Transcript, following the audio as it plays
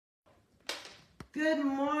Good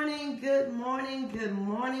morning, good morning, good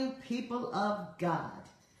morning, people of God.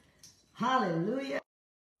 Hallelujah.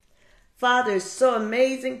 Father is so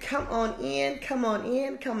amazing. Come on in, come on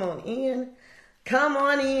in, come on in, come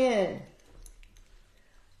on in.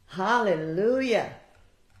 Hallelujah.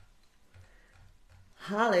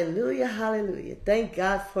 Hallelujah, hallelujah. Thank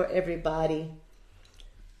God for everybody.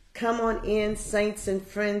 Come on in, saints and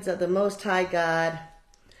friends of the Most High God.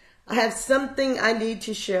 I have something I need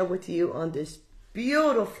to share with you on this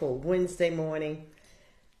beautiful Wednesday morning.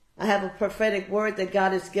 I have a prophetic word that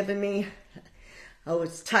God has given me. I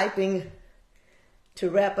was typing to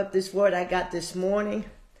wrap up this word I got this morning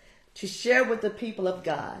to share with the people of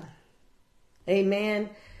God. Amen.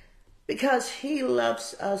 Because He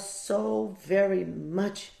loves us so very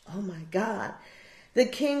much. Oh my God. The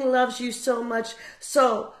King loves you so much.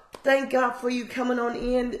 So thank God for you coming on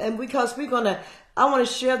in. And because I want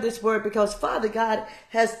to share this word because Father God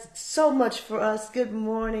has so much for us. Good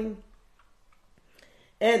morning.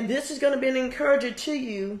 And this is going to be an encourager to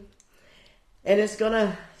you. And it's going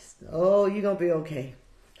to, you're going to be okay.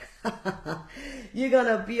 You're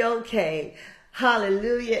going to be okay.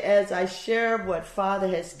 Hallelujah. As I share what Father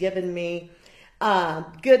has given me.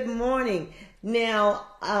 Good morning.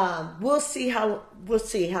 Now, we'll see how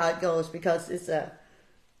it goes because it's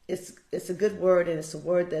a good word, and it's a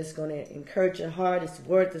word that's going to encourage your heart. It's a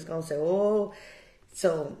word that's going to say, oh,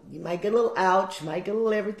 so you might get a little ouch, you might get a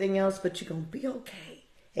little everything else, but you're going to be okay.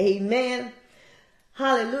 Amen.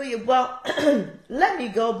 Hallelujah. Well,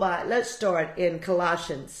 let's start in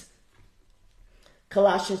Colossians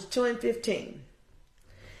 2 and 15.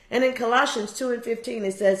 And in Colossians 2 and 15,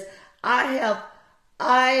 it says,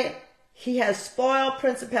 He has spoiled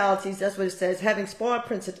principalities. That's what it says. Having spoiled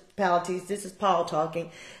principalities. This is Paul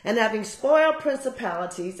talking. And having spoiled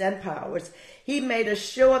principalities and powers, He made a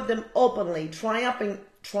show of them openly, triumphing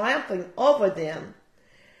over them.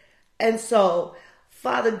 And so,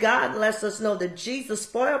 Father God lets us know that Jesus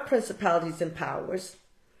spoiled principalities and powers.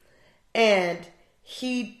 And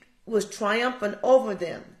He was triumphant over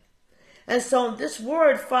them. And so, this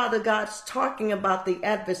word, Father God's talking about the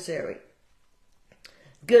adversary.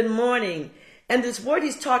 Good morning. And this word,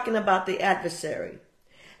 He's talking about the adversary.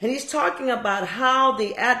 And He's talking about how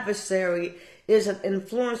the adversary is an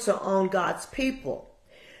influencer on God's people.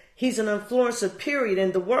 He's an influencer, period,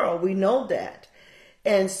 in the world. We know that.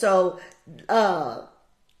 And so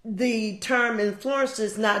the term influencer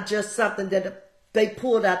is not just something that they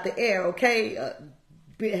pulled out the air, okay?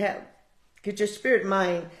 Get your spirit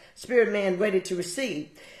man ready to receive.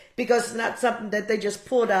 Because it's not something that they just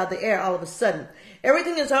pulled out of the air all of a sudden.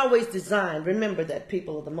 Everything is always designed. Remember that,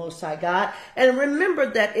 people of the Most High God. And remember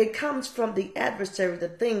that it comes from the adversary, the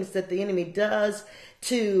things that the enemy does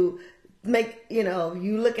to make,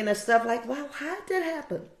 you looking at stuff like, wow, how did that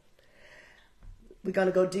happen? We're going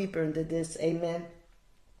to go deeper into this. Amen.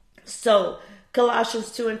 So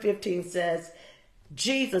Colossians 2 and 15 says,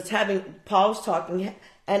 Paul's talking,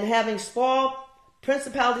 and having spoiled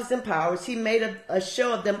principalities and powers, He made a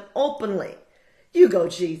show of them openly. You go,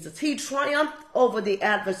 Jesus. He triumphed over the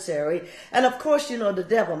adversary. And of course, the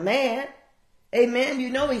devil mad. Amen.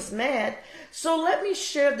 He's mad. So let me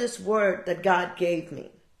share this word that God gave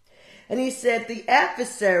me. And He said the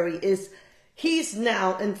adversary he's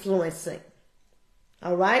now influencing.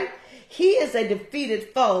 All right. He is a defeated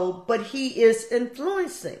foe, but he is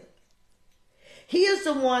influencing. He is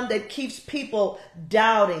the one that keeps people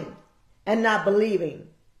doubting and not believing.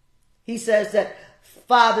 He says that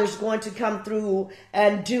Father's going to come through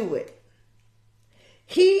and do it.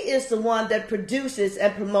 He is the one that produces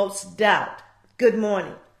and promotes doubt. Good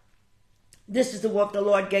morning. This is the work the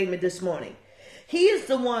Lord gave me this morning. He is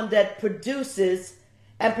the one that produces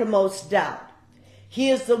and promotes doubt. He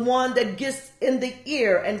is the one that gets in the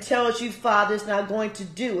ear and tells you Father's not going to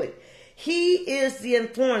do it. He is the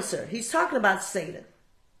influencer. He's talking about Satan.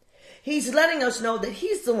 He's letting us know that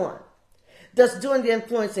he's the one that's doing the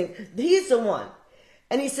influencing. He's the one.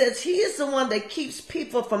 And he says he is the one that keeps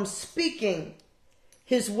people from speaking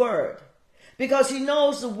His word. Because he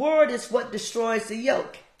knows the word is what destroys the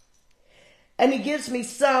yoke. And He gives me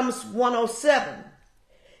Psalms 107.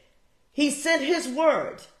 He sent His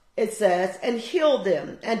word, it says, and healed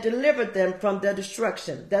them and delivered them from their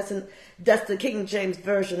destruction. That's the King James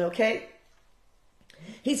Version, okay?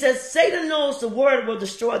 He says Satan knows the word will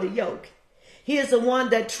destroy the yoke. He is the one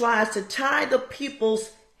that tries to tie the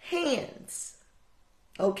people's hands.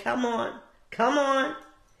 Oh, come on. Come on.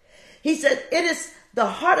 He said it is the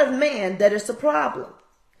heart of man that is the problem.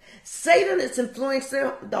 Satan is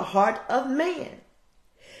influencing the heart of man.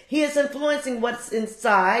 He is influencing what's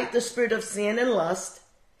inside, the spirit of sin and lust.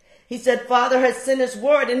 He said, Father has sent his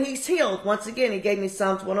word and he's healed. Once again, he gave me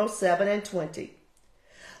Psalms 107 and 20.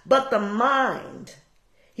 But the mind,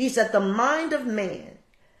 he said, the mind of man,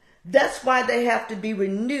 that's why they have to be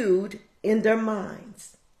renewed in their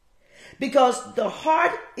minds. Because the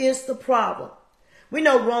heart is the problem. We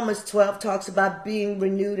know Romans 12 talks about being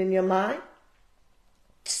renewed in your mind.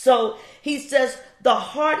 So he says the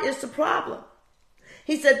heart is the problem.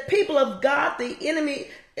 He said, people of God, the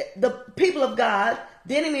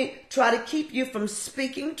enemy try to keep you from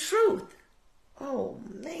speaking truth. Oh,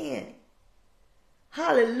 man.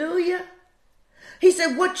 Hallelujah. He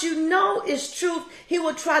said, what you know is truth. He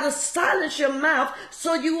will try to silence your mouth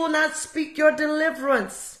so you will not speak your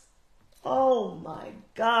deliverance. Oh, my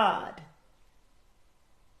God.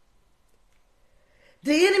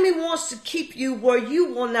 The enemy wants to keep you where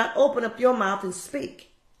you will not open up your mouth and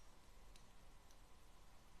speak.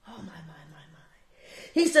 Oh, my.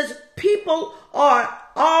 He says people are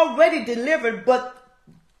already delivered, but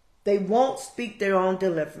they won't speak their own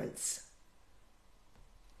deliverance.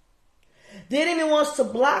 The enemy wants to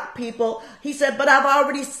block people. He said, but I've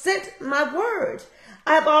already sent my word.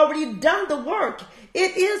 I've already done the work.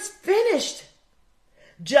 It is finished.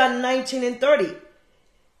 John 19 and 30.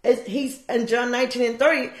 In John 19 and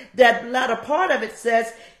 30, that latter part of it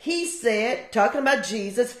says, he said, talking about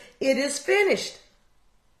Jesus, it is finished.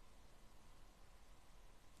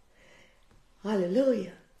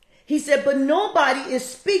 Hallelujah. He said, but nobody is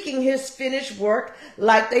speaking his finished work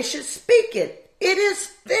like they should speak it. It is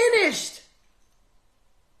finished.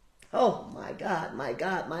 Oh, my God, my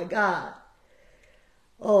God, my God.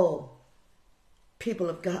 Oh,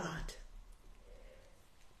 people of God.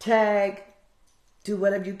 Tag, do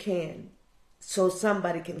whatever you can so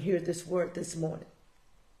somebody can hear this word this morning.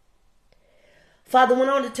 Father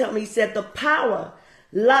went on to tell me, he said, the power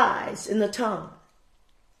lies in the tongue.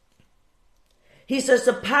 He says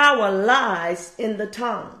the power lies in the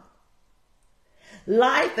tongue.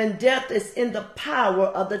 Life and death is in the power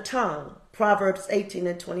of the tongue. Proverbs 18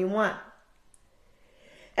 and 21.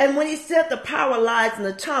 And when he said the power lies in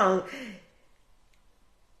the tongue,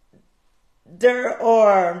 there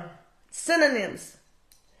are synonyms.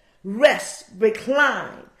 Rest,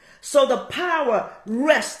 recline. So the power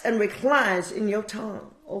rests and reclines in your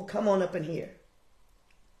tongue. Oh, come on up in here.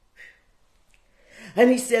 And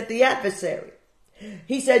he said the adversary.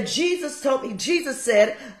 He said, Jesus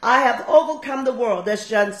said, I have overcome the world. That's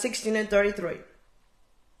John 16 and 33.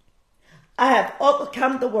 I have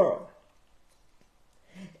overcome the world.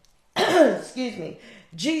 Excuse me.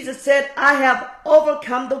 Jesus said, I have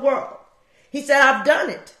overcome the world. He said, I've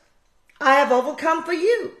done it. I have overcome for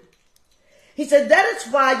you. He said, that is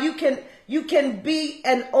why you can be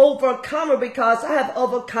an overcomer, because I have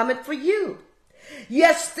overcome it for you.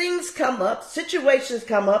 Yes, things come up, situations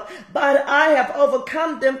come up, but I have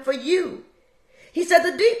overcome them for you. He said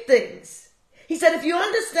the deep things. He said, if you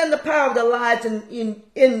understand the power of the lies in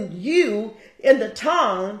you, in the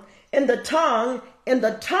tongue,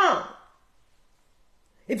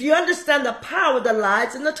 if you understand the power of the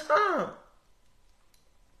lies in the tongue.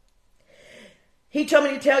 He told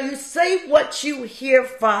me to tell you, say what you hear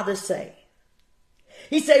Father say.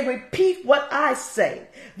 He said, repeat what I say.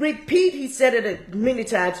 Repeat, he said it many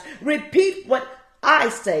times. Repeat what I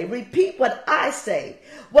say. Repeat what I say.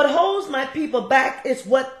 What holds my people back is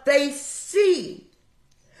what they see.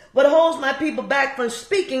 What holds my people back from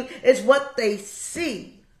speaking is what they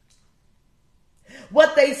see.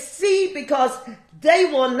 What they see, because they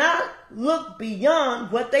will not look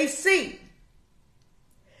beyond what they see.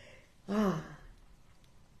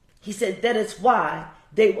 He said that is why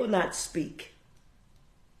they will not speak.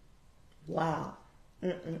 Wow.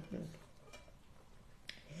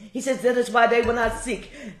 He says that is why they will not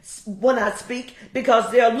speak,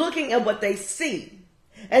 because they are looking at what they see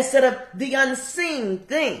instead of the unseen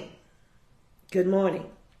thing. Good morning.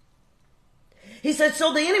 He said,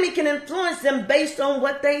 so the enemy can influence them based on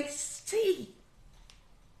what they see.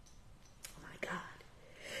 Oh my God.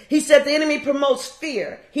 He said the enemy promotes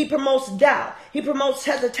fear. He promotes doubt. He promotes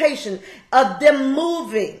hesitation of them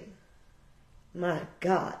moving. My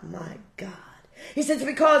God, my God. He says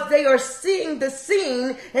because they are seeing the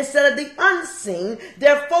seen instead of the unseen.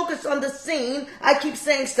 They're focused on the seen. I keep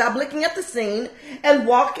saying stop looking at the seen and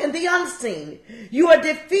walk in the unseen. You are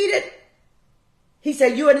defeated. He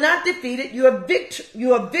said you are not defeated. You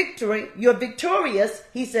are victorious.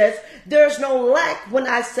 He says there's no lack. When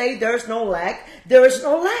I say there's no lack, there is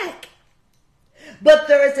no lack. But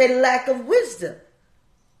there is a lack of wisdom.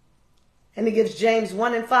 And he gives James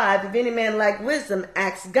 1 and 5. If any man lack wisdom,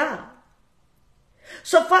 ask God.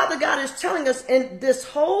 So Father God is telling us in this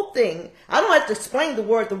whole thing, I don't have to explain the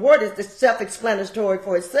word. The word is self-explanatory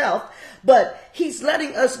for itself, but he's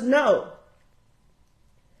letting us know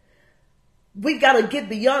we got to get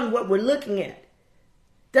beyond what we're looking at.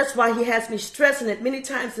 That's why he has me stressing it many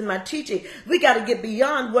times in my teaching. We got to get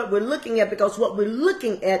beyond what we're looking at, because what we're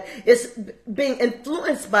looking at is being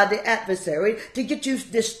influenced by the adversary to get you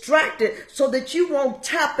distracted so that you won't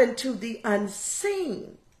tap into the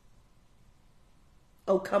unseen.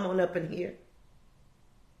 Oh, come on up in here.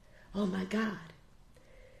 Oh, my God.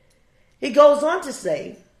 He goes on to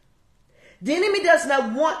say, the enemy does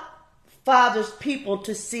not want Father's people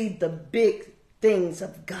to see the big things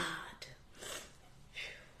of God.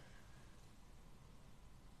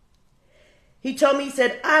 He told me, he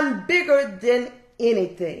said, I'm bigger than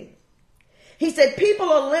anything. He said, people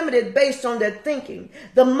are limited based on their thinking.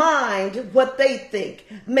 The mind, what they think,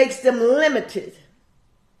 makes them limited.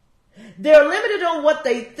 They're limited on what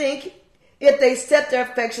they think. If they set their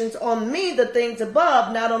affections on me, the things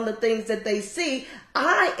above, not on the things that they see,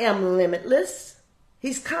 I am limitless.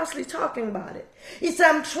 He's constantly talking about it. He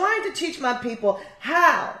said, I'm trying to teach my people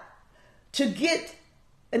how to get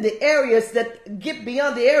in the areas that get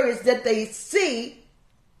beyond the areas that they see.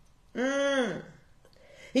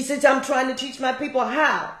 He says, I'm trying to teach my people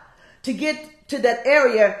how to get to that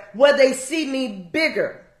area where they see me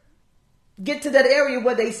bigger. Get to that area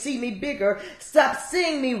where they see me bigger. Stop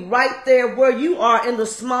seeing me right there where you are in the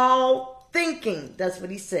small thinking. That's what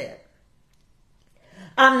he said.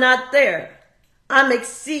 I'm not there. I'm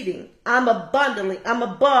exceeding. I'm abundantly. I'm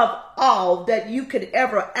above all that you could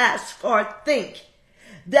ever ask or think.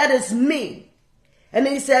 That is me. And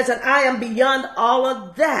then he says, and I am beyond all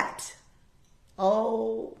of that.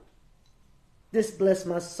 Oh, this blessed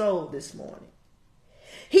my soul this morning.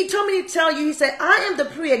 He told me to tell you, he said, I am the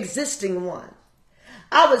pre-existing one.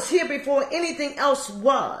 I was here before anything else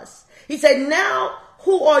was. He said, now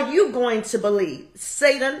who are you going to believe?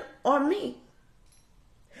 Satan or me?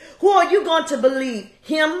 Who are you going to believe?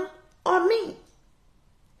 Him or me?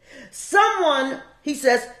 Someone, he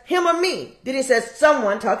says, him or me. Then he says,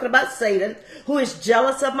 someone, talking about Satan, who is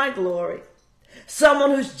jealous of my glory.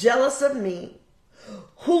 Someone who's jealous of me.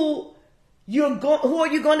 Who are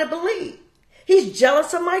you going to believe? He's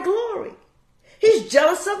jealous of my glory. He's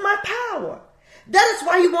jealous of my power. That is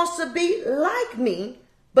why he wants to be like me,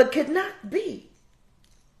 but could not be.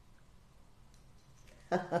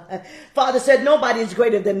 Father said, nobody is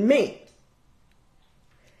greater than me.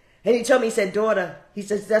 And he told me, he said, daughter, he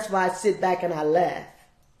says, that's why I sit back and I laugh.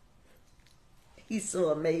 He's so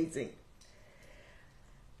amazing.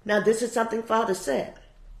 Now, this is something Father said.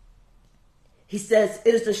 He says,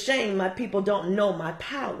 it is a shame my people don't know my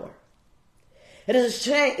power. It is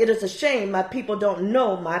a shame my people don't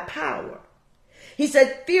know my power. He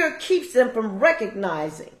said, fear keeps them from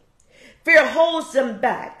recognizing. Fear holds them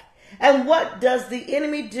back. And what does the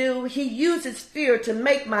enemy do? He uses fear to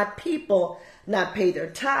make my people not pay their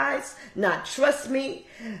tithes, not trust me,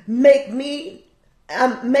 making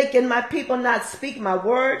my people not speak my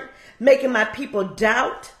word, making my people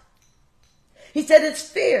doubt. He said it's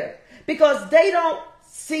fear because they don't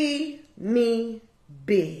see me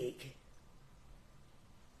big.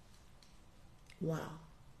 Wow.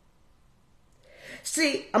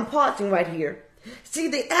 See, I'm pausing right here. See,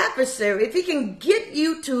 the adversary, if he can get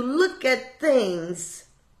you to look at things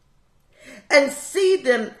and see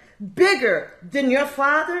them bigger than your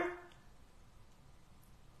Father,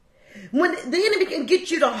 when the enemy can get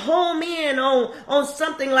you to home in on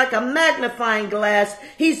something like a magnifying glass,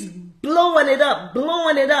 he's blowing it up,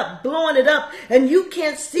 blowing it up, blowing it up, and you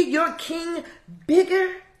can't see your king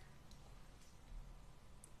bigger.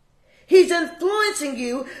 He's influencing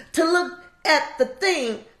you to look at the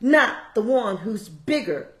thing, not the one who's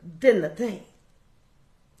bigger than the thing.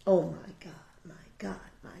 Oh my God, my God,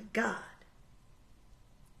 my God.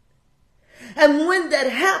 And when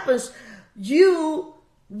that happens,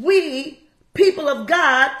 we, people of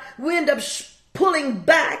God, we end up pulling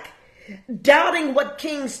back, doubting what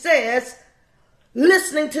King says,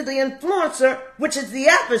 listening to the influencer, which is the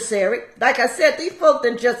adversary. Like I said, these folk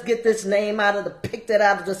didn't just get this name picked it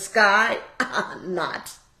out of the sky.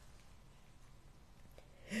 Not.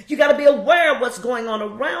 You got to be aware of what's going on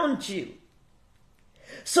around you.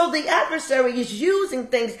 So the adversary is using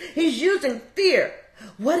things. He's using fear.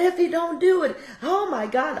 What if he don't do it? Oh my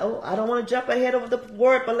God. Oh, I don't want to jump ahead of the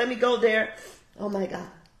word, but let me go there. Oh my God.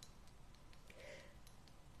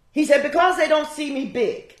 He said, because they don't see me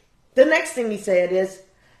big. The next thing he said is,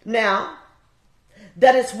 now,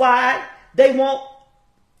 that is why they won't,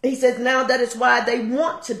 he says, now that is why they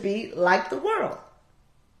want to be like the world.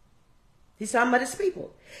 He's talking about his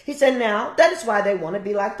people. He said, now, that is why they want to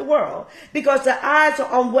be like the world. Because their eyes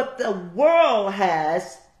are on what the world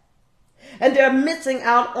has, and they're missing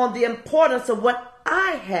out on the importance of what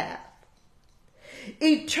I have.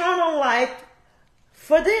 Eternal life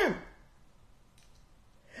for them.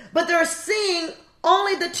 But they're seeing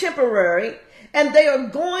only the temporary, and they are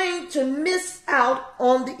going to miss out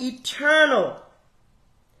on the eternal.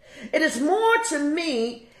 It is more to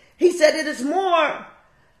me, he said, it is more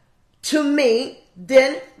to me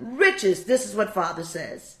than riches. This is what Father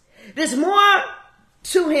says. There's more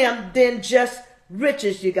to him than just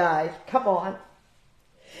riches, you guys. Come on.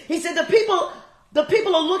 He said the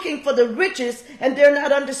people are looking for the riches, and they're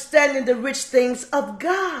not understanding the rich things of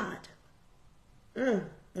God.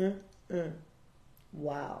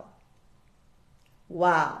 Wow.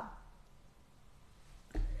 Wow.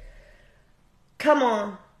 Come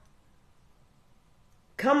on.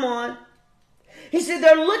 Come on. He said,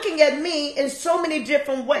 they're looking at me in so many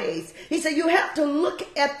different ways. He said, you have to look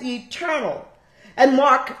at the eternal. And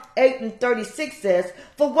Mark 8:36 says,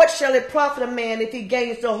 for what shall it profit a man if he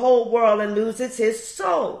gains the whole world and loses his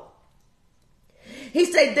soul? He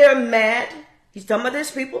said, they're mad. He's talking about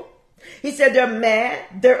these people. He said, they're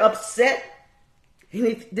mad. They're upset.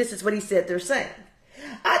 And this is what he said they're saying.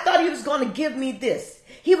 I thought he was going to give me this.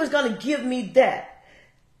 He was going to give me that.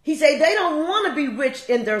 He said they don't want to be rich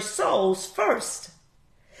in their souls first.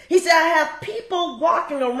 He said, I have people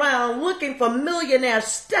walking around looking for millionaire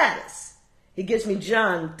status. He gives me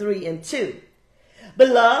John 3:2.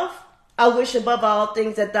 Beloved, I wish above all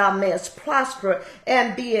things that thou mayest prosper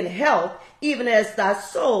and be in health, even as thy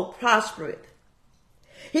soul prospereth.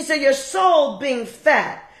 He said, your soul being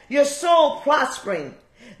fat, your soul prospering.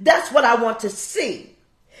 That's what I want to see.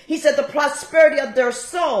 He said the prosperity of their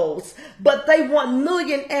souls, but they want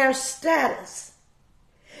millionaire status.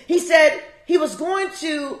 He said he was going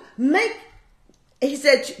to make, he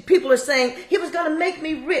said people are saying he was going to make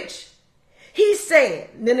me rich. He said,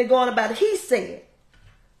 and then they're going about it, he said.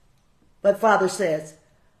 But Father says,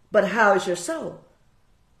 but how is your soul?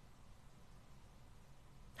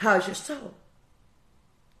 How is your soul?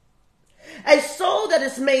 A soul that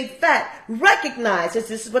is made fat recognizes,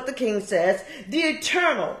 this is what the king says, the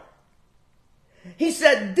eternal. He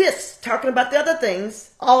said this, talking about the other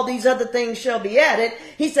things, all these other things shall be added.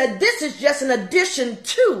 He said this is just an addition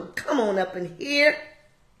to, come on up in here.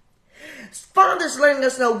 Father's letting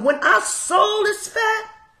us know when our soul is fat,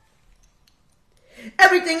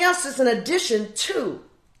 everything else is an addition to.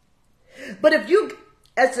 But if you,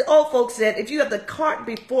 as the old folks said, if you have the cart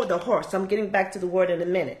before the horse, I'm getting back to the word in a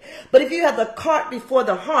minute. But if you have the cart before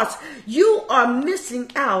the horse, you are missing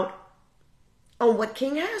out on what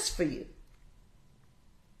King has for you.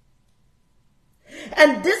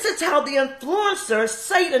 And this is how the influencer,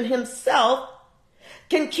 Satan himself,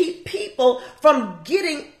 can keep people from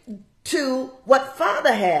getting to what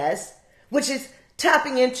Father has, which is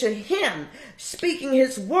tapping into him, speaking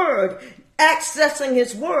his word, accessing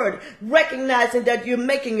his word, recognizing that you're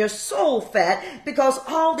making your soul fat because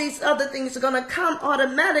all these other things are going to come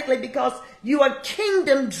automatically because you are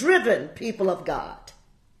kingdom driven, people of God.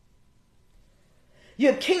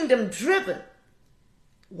 You're kingdom driven.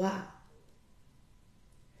 Wow.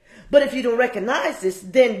 But if you don't recognize this,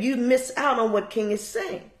 then you miss out on what King is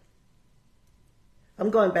saying. I'm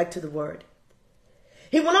going back to the word.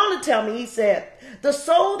 He went on to tell me, he said, the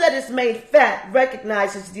soul that is made fat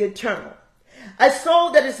recognizes the eternal. A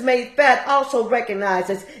soul that is made fat also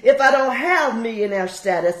recognizes if I don't have millionaire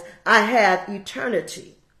status, I have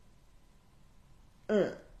eternity.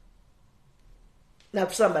 Now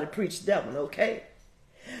somebody preached that one, okay?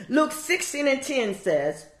 Luke 16:10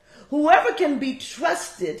 says, whoever can be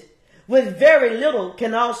trusted with very little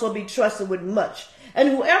can also be trusted with much. And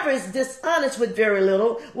whoever is dishonest with very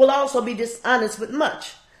little will also be dishonest with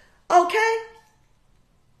much. Okay?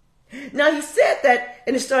 Now he said that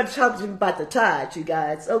and he started talking to me about the tithe, you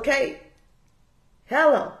guys. Okay?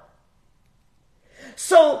 Hello.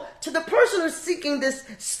 So to the person who's seeking this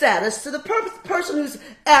status, to the person who's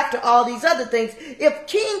after all these other things, if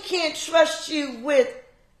King can't trust you with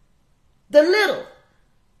the little,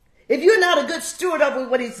 if you're not a good steward over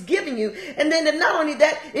what he's giving you, and then not only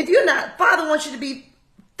that, if you're not, Father wants you to be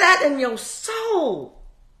fat in your soul.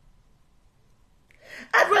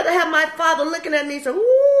 I'd rather have my Father looking at me and say,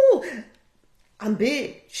 ooh, I'm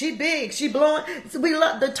big. She blowing. So we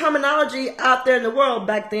love the terminology out there in the world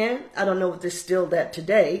back then. I don't know if there's still that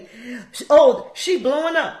today. Oh, she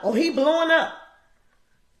blowing up. Oh, he blowing up.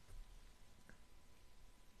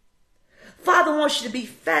 Father wants you to be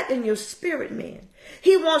fat in your spirit, man.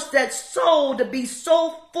 He wants that soul to be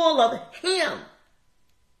so full of him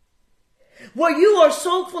Where you are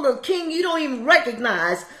so full of king, you don't even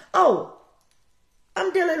recognize, oh, I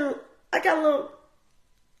got a little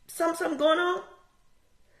something going on.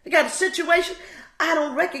 I got a situation. I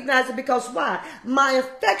don't recognize it because why? My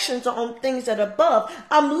affections are on things that are above.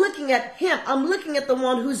 I'm looking at him. I'm looking at the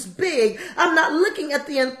one who's big. I'm not looking at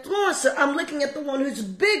the influencer. I'm looking at the one who's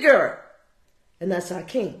bigger. And that's our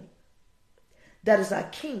king. That is our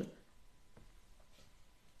king.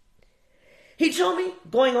 He told me,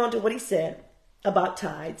 going on to what he said about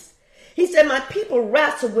tithes, he said, my people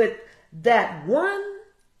wrestle with that one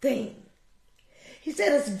thing. He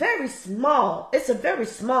said, it's very small. It's a very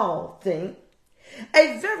small thing.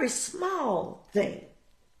 A very small thing.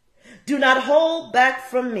 Do not hold back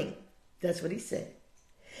from me. That's what he said.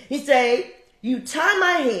 He said, you tie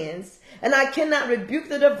my hands, and I cannot rebuke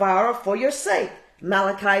the devourer for your sake.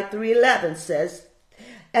 Malachi 3:11 says,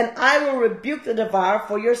 and I will rebuke the devourer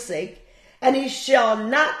for your sake, and he shall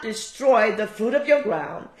not destroy the fruit of your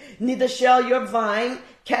ground, neither shall your vine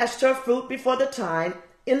cast her fruit before the time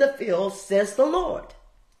in the field, says the Lord.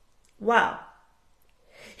 Wow.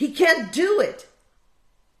 He can't do it.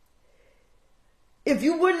 If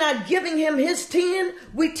you were not giving him his 10,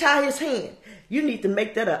 we tie his hand. You need to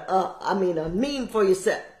make that a meme for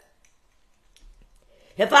yourself.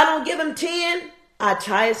 If I don't give him 10, I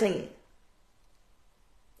tie his hand.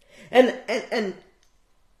 And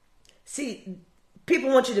see,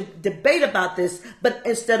 people want you to debate about this, but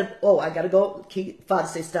instead of, oh, I got to go, Father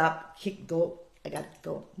say stop, go, I got to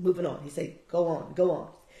go, moving on. He say, go on, go on.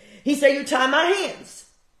 He say, you tie my hands.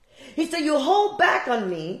 He said, you hold back on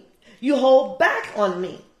me. You hold back on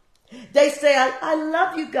me. They say, I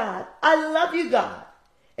love you, God. I love you, God.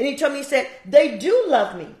 And he told me, he said, they do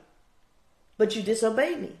love me, but you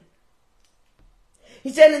disobey me. He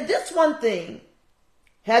said, in this one thing,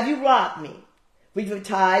 have you robbed me with your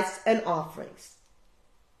tithes and offerings?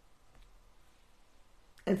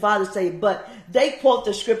 And Father say, but they quote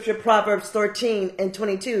the scripture, Proverbs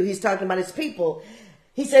 13:22. He's talking about his people.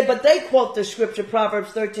 He said, but they quote the scripture,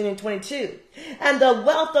 Proverbs 13:22. And the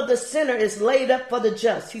wealth of the sinner is laid up for the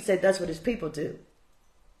just. He said, that's what his people do.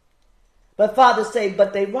 But Father say,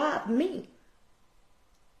 but they rob me.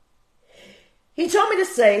 He told me to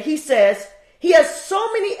say, he says, he has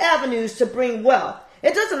so many avenues to bring wealth. He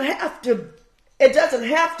doesn't have to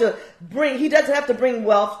bring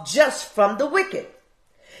wealth just from the wicked.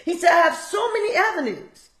 He said, I have so many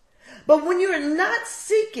avenues. But when you're not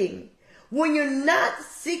seeking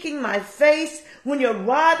my face, when you're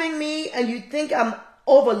robbing me and you think I'm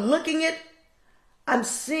overlooking it, I'm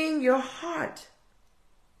seeing your heart.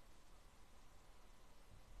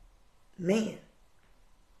 Man.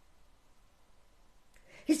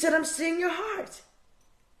 He said, I'm seeing your heart.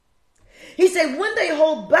 He said, when they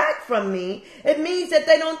hold back from me, it means that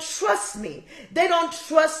they don't trust me. They don't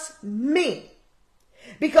trust me.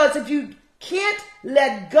 Because if you can't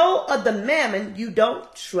let go of the mammon, you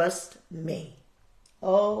don't trust me.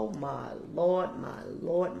 Oh, my Lord, my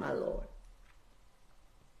Lord, my Lord.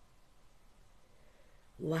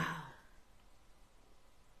 Wow.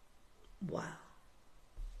 Wow.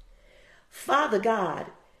 Father God,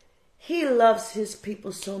 he loves his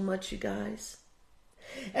people so much, you guys.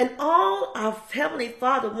 And all our Heavenly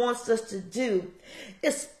Father wants us to do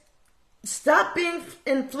is stop being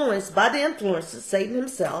influenced by the influencer, Satan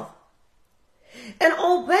himself, and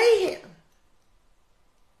obey him.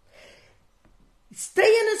 Stay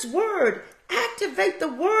in his word. Activate the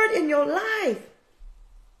word in your life.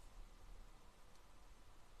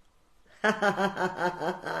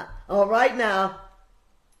 All right now.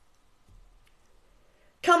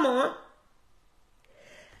 Come on.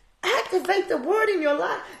 Activate the word in your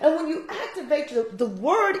life. And when you activate the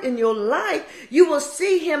word in your life, you will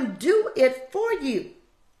see him do it for you.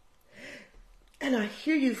 And I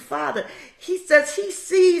hear you, Father. He says he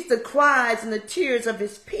sees the cries and the tears of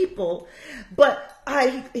his people. But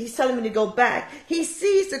he's telling me to go back. He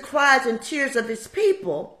sees the cries and tears of his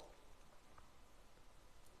people.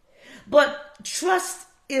 But trust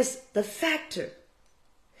is the factor.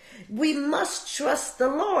 We must trust the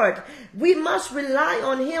Lord. We must rely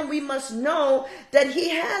on him. We must know that he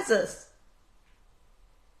has us.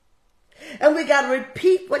 And we got to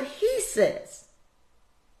repeat what he says.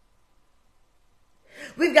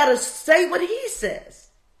 We've got to say what he says.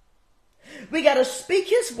 We got to speak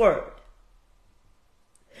his word.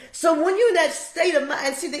 So when you're in that state of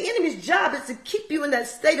mind, see, the enemy's job is to keep you in that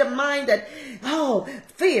state of mind that, oh,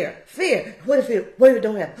 fear. What if it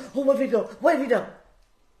don't happen? Oh, what if it don't? What if it don't?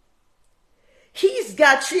 He's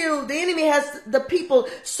got you. The enemy has the people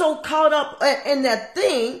so caught up in that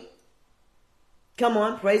thing. Come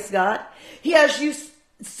on, praise God. He has you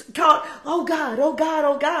caught, oh God, oh God,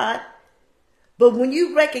 oh God. But when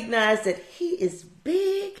you recognize that he is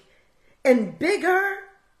big and bigger,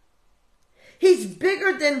 he's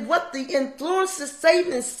bigger than what the influences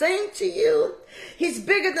Satan is saying to you. He's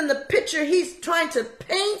bigger than the picture he's trying to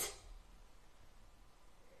paint.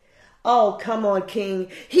 Oh, come on, King.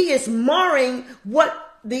 He is marring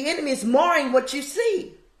what the enemy is marring what you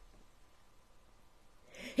see.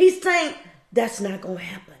 He's saying, that's not going to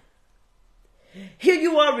happen. Here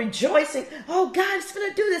you are rejoicing. Oh, God is going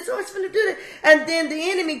to do this. Oh, it's going to do that. And then the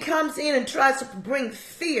enemy comes in and tries to bring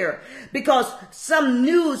fear because some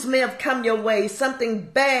news may have come your way. Something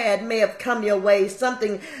bad may have come your way.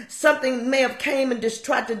 Something may have came and just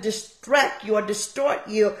tried to distract you or distort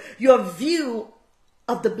your view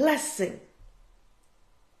of the blessing.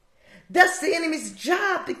 That's the enemy's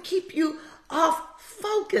job, to keep you off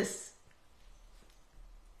focus.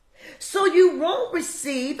 So you won't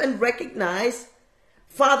receive and recognize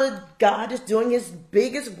Father God is doing his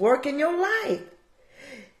biggest work in your life.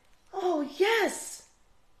 Oh, yes.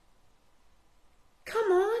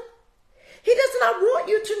 Come on. He does not want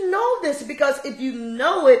you to know this, because if you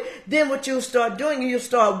know it, then what you'll start doing, you'll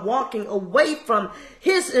start walking away from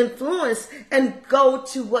his influence and go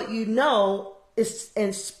to what you know is,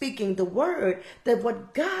 and speaking the word, that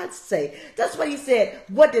what God say. That's why he said,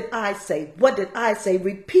 what did I say? What did I say?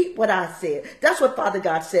 Repeat what I said. That's what Father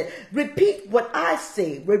God said. Repeat what I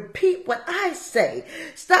say. Repeat what I say.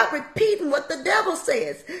 Stop repeating what the devil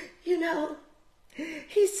says. You know,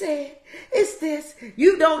 he said, it's this.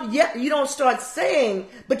 You don't start saying,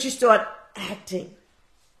 but you start acting.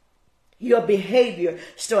 Your behavior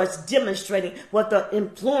starts demonstrating what the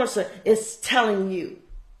influencer is telling you.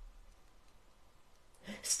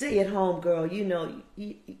 Stay at home, girl. You know,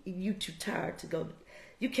 you too tired to go.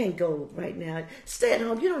 You can't go right now. Stay at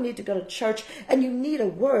home. You don't need to go to church. And you need a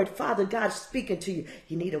word. Father God speaking to you.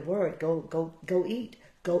 You need a word. Go eat.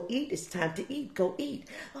 Go eat. It's time to eat. Go eat.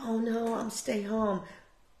 Oh, no, I'm stay home.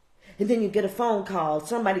 And then you get a phone call,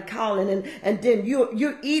 somebody calling, and then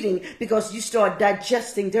you're eating because you start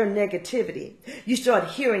digesting their negativity. You start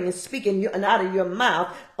hearing and speaking and out of your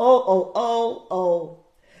mouth, oh.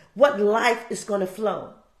 What life is going to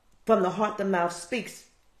flow from the heart, the mouth speaks,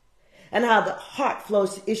 and how the heart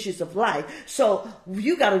flows to issues of life. So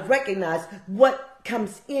you got to recognize what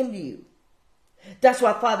comes in you. That's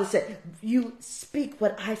why Father said, you speak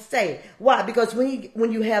what I say. Why? Because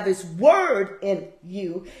when you have his word in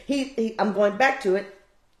you, I'm going back to it.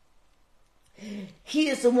 He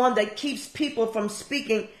is the one that keeps people from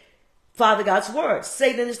speaking Father God's word.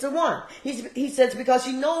 Satan is the one. He says, because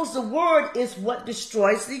he knows the word is what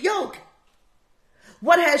destroys the yoke.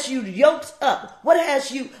 What has you yoked up? What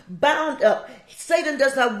has you bound up? Satan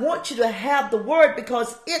does not want you to have the word,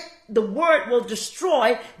 because the word will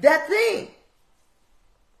destroy that thing.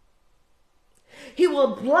 He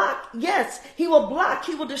will block, he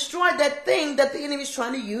will destroy that thing that the enemy is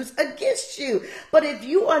trying to use against you. But if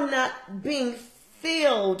you are not being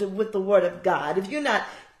filled with the word of God, if you're not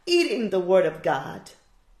eating the word of God,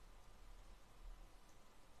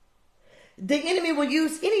 the enemy will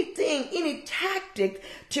use anything, any tactic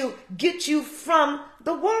to get you from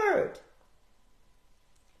the word.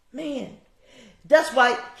 Man, that's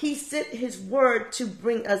why he sent his word to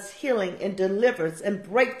bring us healing and deliverance and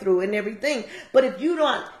breakthrough and everything. But if you're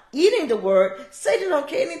not eating the word, Satan don't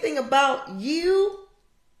care anything about you.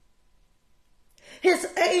 His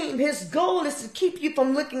aim, his goal is to keep you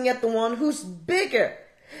from looking at the one who's bigger.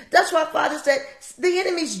 That's why Father said the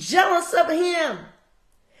enemy's jealous of him.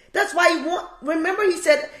 That's why remember he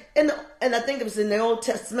said, and I think it was in the Old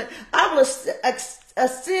Testament, I will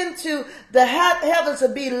ascend to the heavens to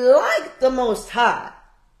be like the Most High.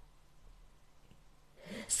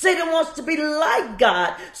 Satan wants to be like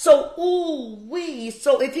God. So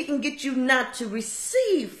if he can get you not to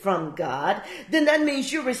receive from God, then that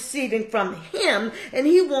means you're receiving from him, and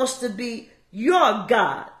he wants to be your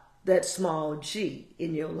God, that small g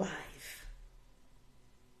in your life.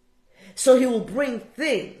 So he will bring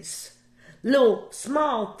things, little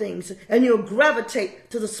small things, and you'll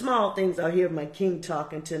gravitate to the small things. I hear my king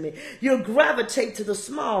talking to me. You'll gravitate to the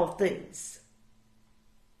small things.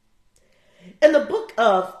 In the book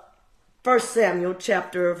of 1 Samuel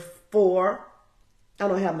chapter 4, I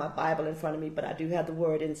don't have my Bible in front of me, but I do have the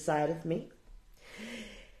word inside of me.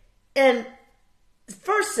 In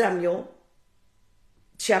 1 Samuel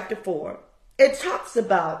chapter 4, it talks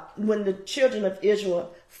about when the children of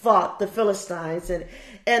Israel fought the Philistines,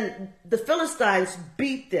 and the Philistines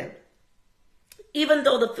beat them. Even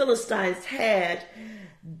though the Philistines had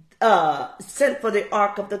sent for the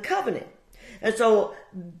Ark of the Covenant. And so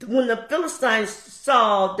when the Philistines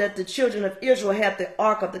saw that the children of Israel had the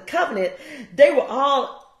Ark of the Covenant, they were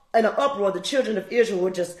all in an uproar. The children of Israel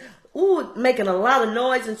were just making a lot of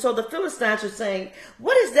noise. And so the Philistines were saying,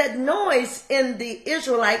 what is that noise in the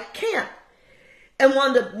Israelite camp? And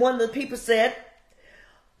one of the people said,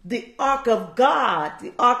 the ark of God,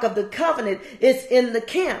 the ark of the covenant is in the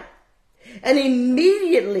camp. And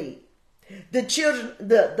immediately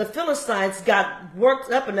the Philistines got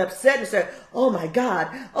worked up and upset and said, oh my God,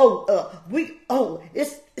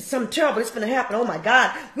 it's something terrible, it's going to happen, oh my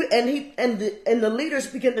God. And the leaders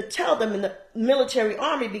began to tell them, and the military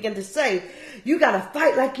army began to say, you got to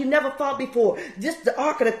fight like you never fought before. This is the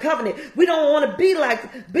Ark of the Covenant. We don't want to be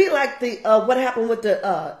like the what happened with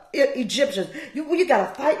the Egyptians. You got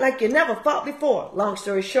to fight like you never fought before. Long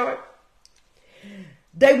story short,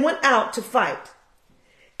 they went out to fight.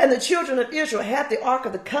 And the children of Israel had the Ark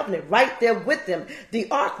of the Covenant right there with them. The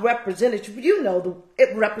Ark represented,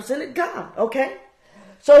 it represented God, okay?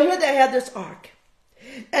 So here they had this Ark.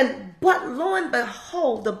 But lo and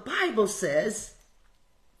behold, the Bible says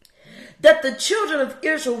that the children of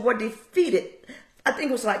Israel were defeated. I think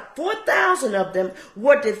it was like 4,000 of them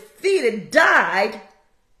were defeated, died,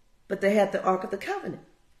 but they had the Ark of the Covenant.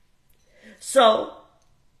 So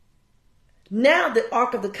now the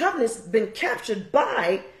Ark of the Covenant has been captured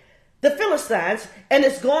by the Philistines, and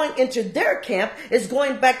it's going into their camp, it's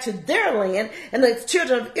going back to their land, and the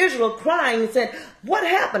children of Israel crying and saying, what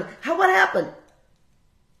happened? What happened?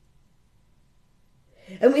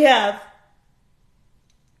 And we have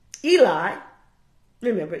Eli.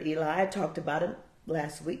 Remember Eli, I talked about him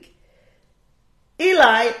last week.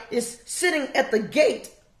 Eli is sitting at the gate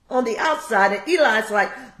on the outside, and Eli's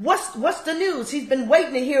like, what's the news? He's been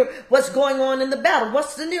waiting to hear what's going on in the battle.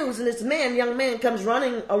 What's the news? And this young man comes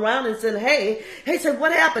running around and said, hey, said,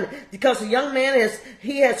 what happened? Because the young man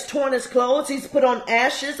has torn his clothes. He's put on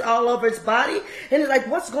ashes all over his body. And he's like,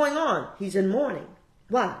 what's going on? He's in mourning.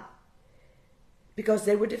 Why? Because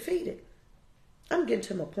they were defeated. I'm getting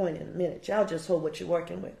to my point in a minute. Y'all just hold what you're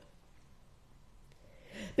working with.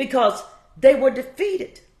 Because they were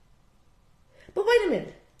defeated. But wait a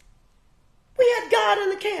minute. We had God in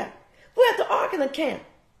the camp. We had the Ark in the camp.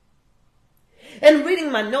 And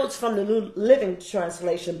reading my notes from the New Living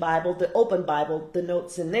Translation Bible, the Open Bible, the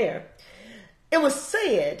notes in there, it was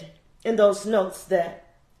said in those notes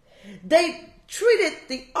that they treated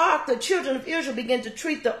the Ark, the children of Israel began to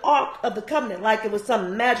treat the Ark of the Covenant like it was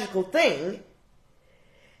some magical thing.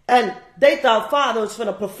 And they thought Father was going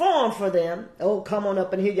to perform for them. Oh, come on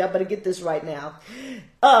up in here. Y'all better get this right now.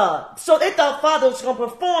 So they thought Father was going to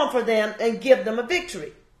perform for them and give them a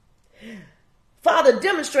victory. Father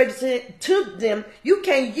demonstrated to them, you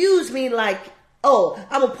can't use me like, oh,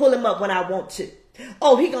 I'm going to pull him up when I want to.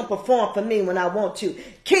 Oh, he going to perform for me when I want to.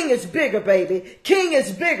 King is bigger, baby. King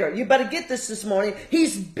is bigger. You better get this morning.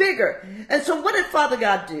 He's bigger. And so what did Father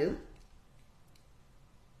God do?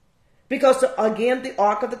 Because, again, the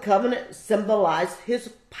Ark of the Covenant symbolized his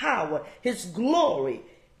power, his glory.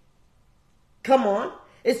 Come on.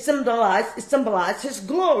 It symbolized his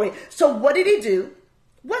glory. So what did he do?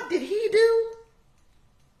 What did he do?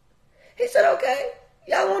 He said, okay,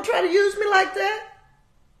 y'all want to try to use me like that?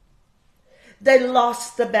 They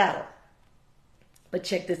lost the battle. But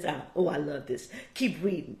check this out. Oh, I love this. Keep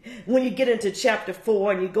reading. When you get into chapter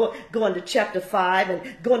 4 and you go into chapter 5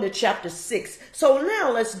 and go into chapter 6. So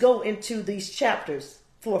now let's go into these chapters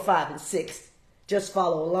 4, 5, and 6. Just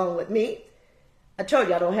follow along with me. I told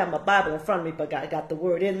you I don't have my Bible in front of me, but I got the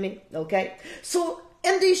word in me. Okay. So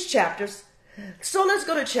in these chapters, so let's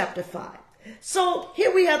go to chapter 5. So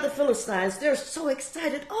here we have the Philistines. They're so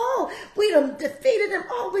excited. Oh, we done defeated them.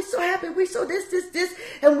 Oh, we're so happy. We so this.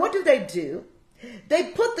 And what do? They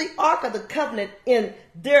put the Ark of the Covenant in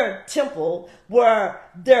their temple where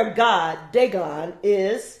their god, Dagon,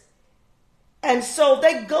 is. And so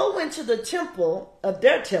they go into the temple of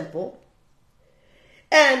their temple.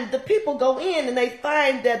 And the people go in and they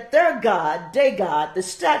find that their god, Dagon, the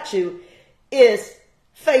statue, is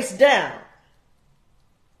face down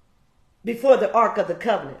before the Ark of the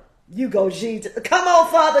Covenant. You go, Jesus. Come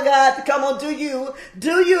on, Father God. Come on, do you.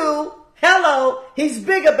 Hello. He's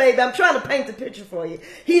bigger, baby. I'm trying to paint the picture for you.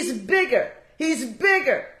 He's bigger. He's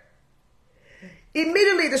bigger.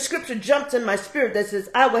 Immediately the scripture jumped in my spirit that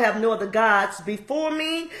says, I will have no other gods before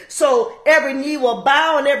me. So every knee will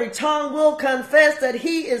bow and every tongue will confess that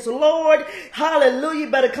he is Lord. Hallelujah.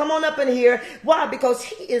 You better come on up in here. Why? Because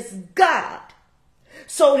he is God.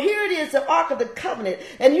 So here it is, the Ark of the Covenant.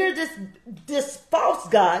 And here this false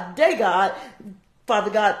God, Dagon,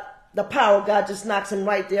 Father God, the power of God just knocks him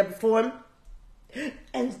right there before him.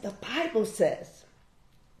 And the Bible says,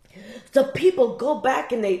 the people go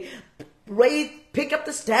back and they pick up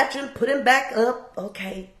the statue and put him back up.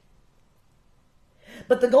 Okay.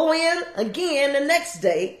 But to go in again the next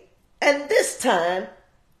day, and this time,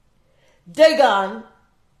 Dagon,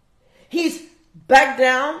 he's back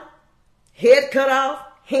down, head cut off,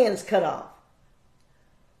 hands cut off.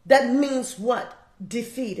 That means what?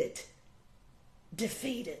 Defeated.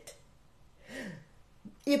 Defeated.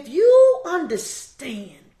 If you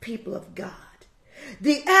understand, people of God,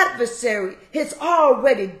 the adversary has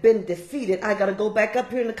already been defeated. I got to go back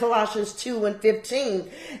up here in Colossians 2:15.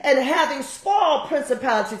 And having spoiled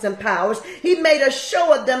principalities and powers, he made a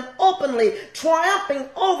show of them openly, triumphing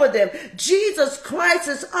over them. Jesus Christ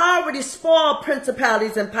has already spoiled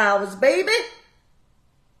principalities and powers, baby.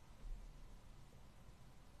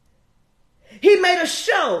 He made a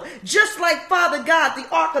show, just like Father God, the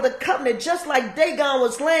Ark of the Covenant, just like Dagon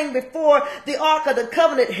was laying before the Ark of the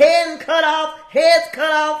Covenant, heads cut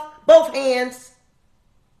off, both hands.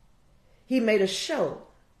 He made a show.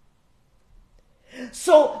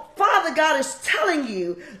 So Father God is telling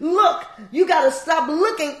you, look, you got to stop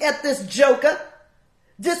looking at this joker,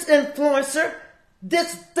 this influencer,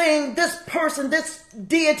 this thing, this person, this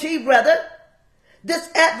deity, rather.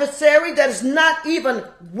 This adversary that is not even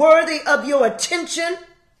worthy of your attention.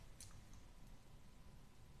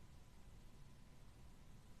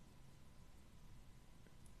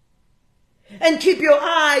 And keep your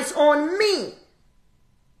eyes on me.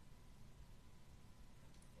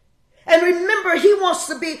 And remember, he wants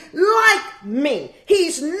to be like me.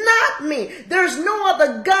 He's not me. There's no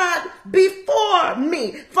other God before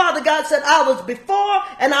me. Father God said, I was before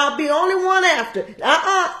and I'll be only one after.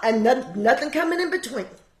 And nothing coming in between.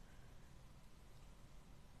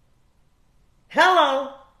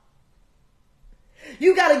 Hello.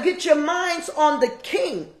 You got to get your minds on the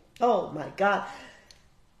King. Oh my God.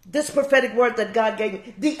 This prophetic word that God gave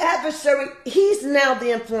me. The adversary, he's now the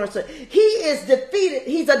influencer. He is defeated.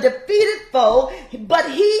 He's a defeated foe, but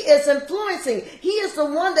he is influencing. He is the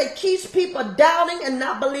one that keeps people doubting and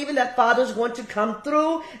not believing that Father's going to come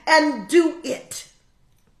through and do it.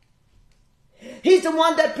 He's the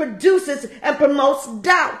one that produces and promotes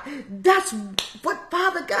doubt. That's what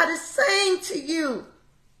Father God is saying to you.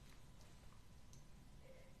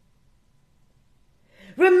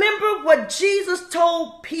 Remember what Jesus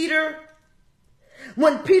told Peter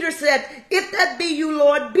when Peter said, if that be you,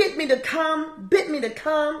 Lord, bid me to come, bid me to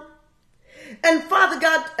come. And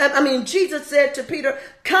Jesus said to Peter,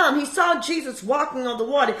 come. He saw Jesus walking on the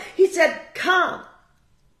water. He said, come.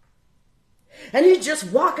 And he's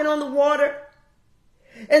just walking on the water.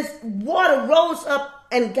 And water rose up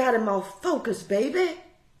and got him off focus, baby.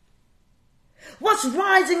 What's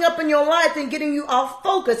rising up in your life and getting you off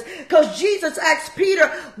focus? Because Jesus asked Peter,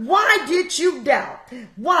 why did you doubt?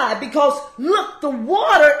 Why? Because look, the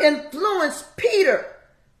water influenced Peter.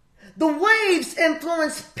 The waves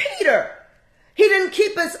influenced Peter. He didn't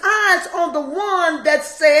keep his eyes on the one that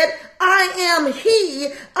said, I am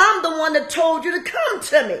he. I'm the one that told you to come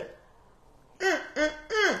to me.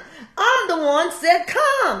 I'm the one said,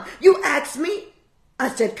 come. You asked me. I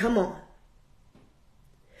said, come on.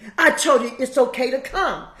 I told you it's okay to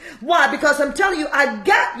come. Why? Because I'm telling you, I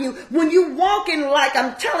got you. When you walking like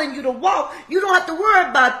I'm telling you to walk, you don't have to worry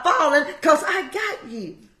about falling because I got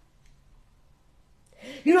you.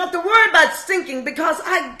 You don't have to worry about sinking because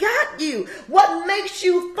I got you. What makes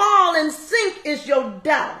you fall and sink is your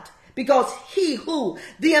doubt. Because he who,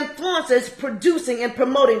 the influencer, is producing and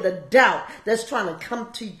promoting the doubt that's trying to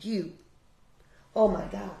come to you. Oh my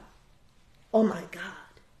God. Oh my God.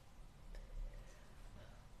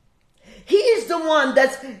 He is the one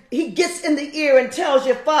he gets in the ear and tells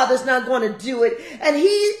your Father's not going to do it. And he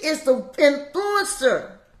is the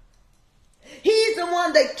influencer. He's the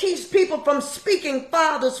one that keeps people from speaking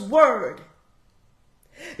Father's word.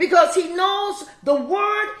 Because he knows the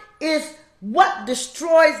word is what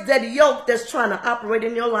destroys that yoke that's trying to operate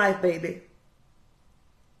in your life, baby.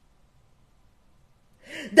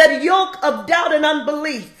 That yoke of doubt and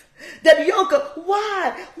unbelief. That yoke of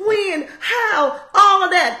why, when, how, all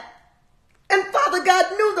of that. And Father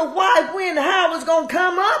God knew the why, when, how was going to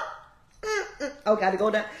come up. Oh, got to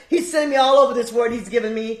go down. He's sending me all over this word he's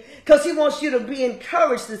giving me because he wants you to be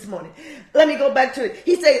encouraged this morning. Let me go back to it.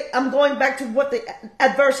 He said, I'm going back to what the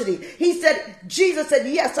adversity. He said, Jesus said,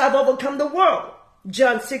 yes, I've overcome the world.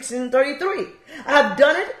 John 6:33. I've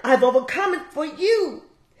done it. I've overcome it for you.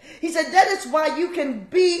 He said, that is why you can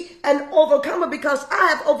be an overcomer because I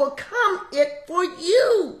have overcome it for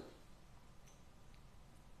you.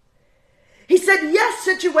 He said, yes,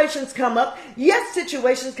 situations come up. Yes,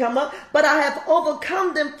 situations come up, but I have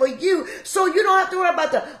overcome them for you. So you don't have to worry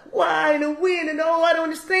about the why and the when and oh, I don't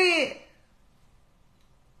understand.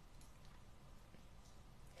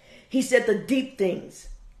 He said the deep things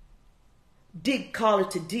deep call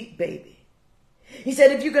it to deep, baby. He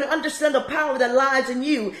said, if you can understand the power that lies in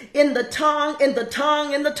you, in the tongue, in the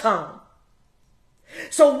tongue, in the tongue.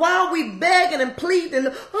 So while we begging and pleading,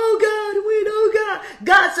 oh God, wait, oh God,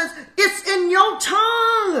 God says, it's in your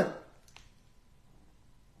tongue.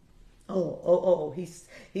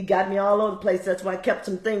 He got me all over the place. That's why I kept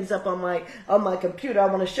some things up on my computer. I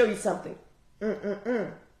want to show you something.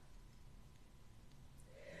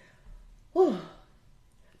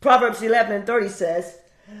 Proverbs 11:30 says,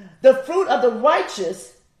 the fruit of the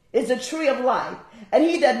righteous is the tree of life, and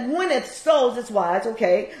he that winneth souls is wise.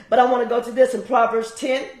 Okay, but I want to go to this in Proverbs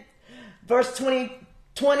 10, verse 20,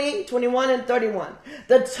 21, and 31.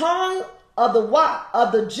 The tongue of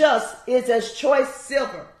the just is as choice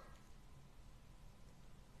silver.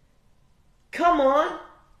 Come on.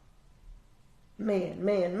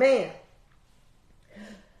 Man.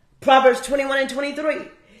 Proverbs 21 and 23.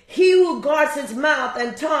 He who guards his mouth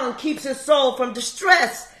and tongue keeps his soul from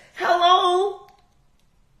distress. Hello?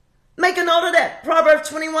 Make a note of that. Proverbs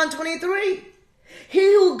 21:23.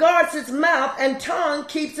 He who guards his mouth and tongue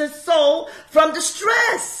keeps his soul from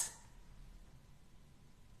distress.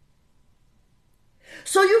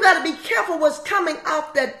 So you got to be careful what's coming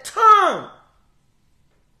out that tongue.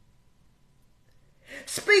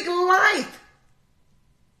 Speak life.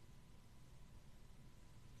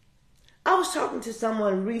 I was talking to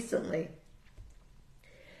someone recently,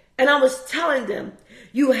 and I was telling them,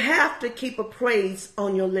 you have to keep a praise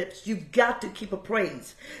on your lips. You've got to keep a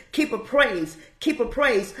praise. Keep a praise. Keep a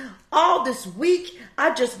praise. All this week,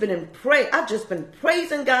 I've just been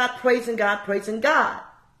praising God, praising God, praising God.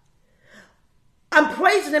 I'm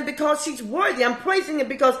praising him because he's worthy. I'm praising him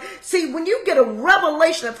because, see, when you get a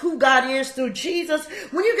revelation of who God is through Jesus,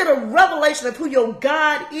 when you get a revelation of who your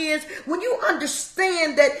God is, when you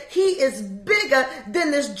understand that he is bigger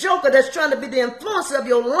than this joker that's trying to be the influencer of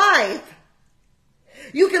your life,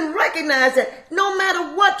 you can recognize that no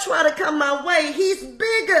matter what try to come my way, he's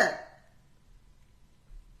bigger.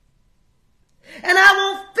 And I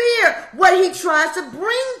won't fear what he tries to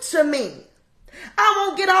bring to me. I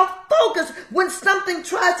won't get off focus when something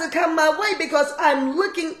tries to come my way because I'm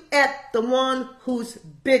looking at the one who's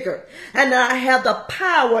bigger. And I have the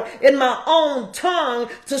power in my own tongue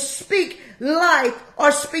to speak life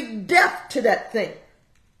or speak death to that thing.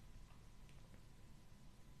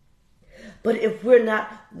 But if we're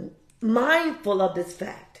not mindful of this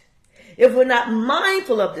fact,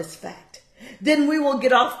 then we will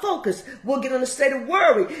get off focus. We'll get in a state of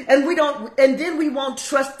worry, and then we won't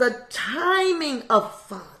trust the timing of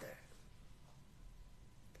Father.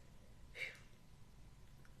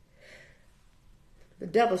 The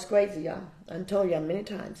devil's crazy, y'all. I've told y'all many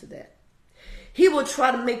times that. He will try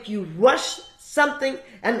to make you rush something,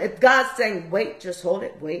 and if God's saying, wait, just hold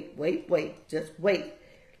it, wait, just wait.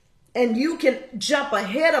 And you can jump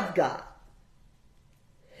ahead of God.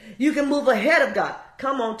 You can move ahead of God.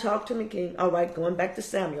 Come on, talk to me, King. All right, going back to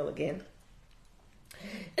Samuel again.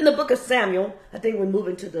 In the book of Samuel, I think we're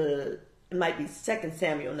moving to it might be 2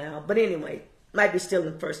 Samuel now. But anyway, might be still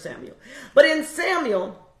in 1 Samuel. But in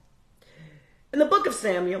the book of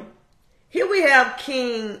Samuel, here we have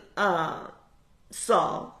King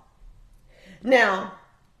Saul. Now,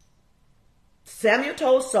 Samuel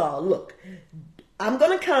told Saul, look, I'm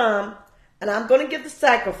going to come and I'm going to give the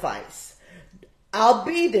sacrifice. I'll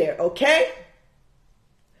be there, okay?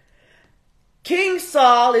 King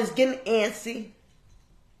Saul is getting antsy.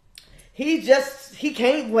 He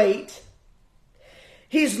can't wait.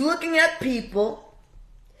 He's looking at people.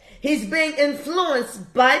 He's being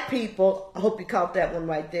influenced by people. I hope you caught that one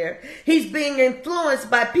right there. He's being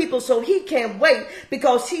influenced by people, so he can't wait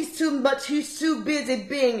because he's too busy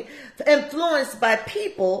being influenced by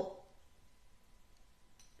people.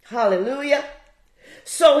 Hallelujah.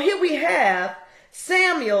 So here we have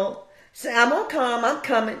Samuel say, I'm going to come, I'm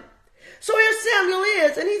coming. So here Samuel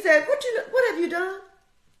is, and he said, what have you done?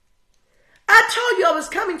 I told you I was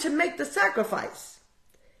coming to make the sacrifice.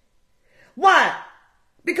 Why?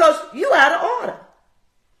 Because you out of order.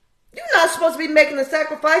 You're not supposed to be making the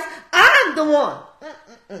sacrifice. I'm the one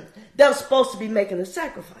that was supposed to be making the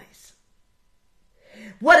sacrifice.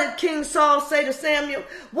 What did King Saul say to Samuel?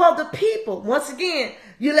 Well, the people, once again,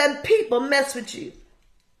 you letting people mess with you.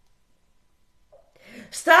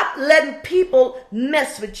 Stop letting people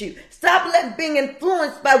mess with you. Stop being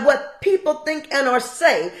influenced by what people think and or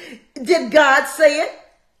say. Did God say it?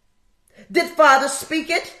 Did Father speak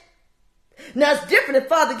it? Now it's different if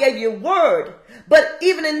Father gave you a word, but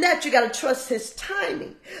even in that you got to trust his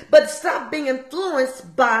timing. But stop being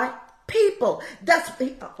influenced by people.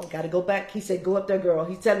 Gotta go back. He said, go up there, girl.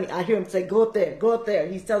 He's telling me, I hear him say, go up there, go up there.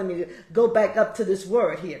 He's telling me to go back up to this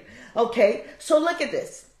word here. Okay, so look at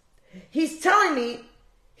this. He's telling me,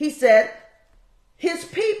 he said, his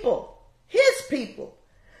people,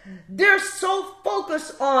 they're so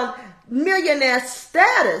focused on millionaire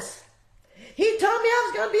status. He told me I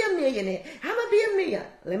was going to be a millionaire. I'm going to be a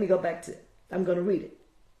millionaire. Let me go back to it. I'm going to read it.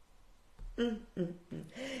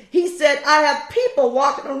 He said, I have people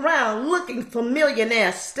walking around looking for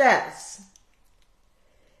millionaire status.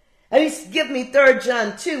 And he's given me 3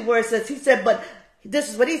 John 2 where it says, he said, but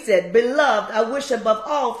this is what he said, beloved, I wish above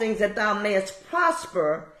all things that thou mayest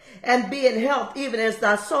prosper and be in health even as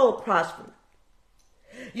thy soul prospereth.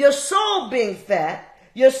 Your soul being fat,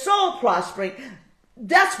 your soul prospering,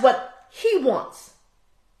 that's what he wants.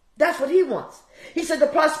 That's what he wants. He said the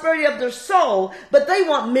prosperity of their soul, but they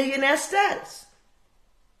want millionaire status.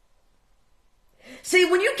 See,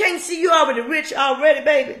 when you can't see you already rich already,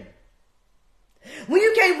 baby, when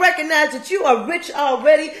you can't recognize that you are rich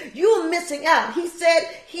already, you're missing out. He said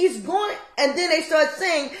he's going, and then they start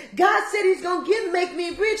saying, God said he's going to make me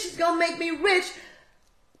rich. He's going to make me rich.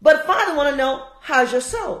 But Father want to know, how's your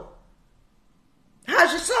soul?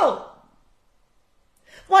 How's your soul?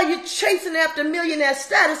 While you're chasing after millionaire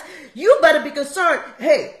status, you better be concerned.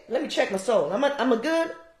 Hey, let me check my soul. Am I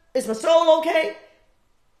good? Is my soul okay?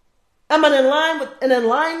 Am I in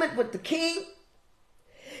alignment with the King?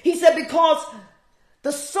 He said, because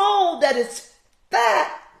the soul that is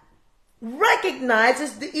fat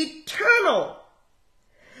recognizes the eternal.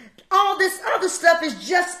 All this other stuff is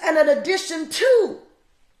just an addition to.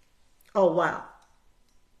 Oh, wow.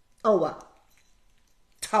 Oh, wow.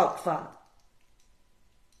 Talk, Father.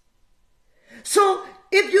 So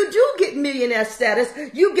if you do get millionaire status,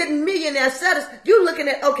 you're looking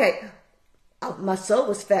at, okay, my soul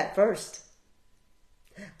was fat first.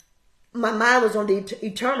 My mind was on the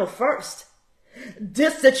eternal first.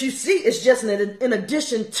 This that you see is just in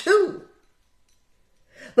addition to.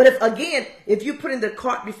 But if you put in the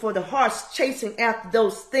cart before the horse, chasing after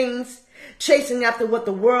those things, chasing after what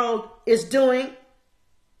the world is doing,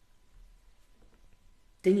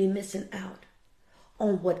 then you're missing out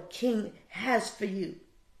on what King has for you.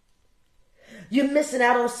 You're missing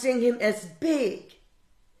out on seeing him as big.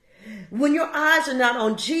 When your eyes are not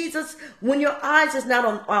on Jesus, when your eyes is not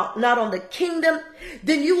on the kingdom,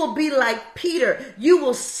 then you will be like Peter. You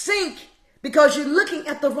will sink because you're looking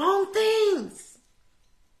at the wrong things.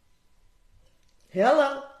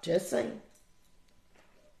 Hello, just saying.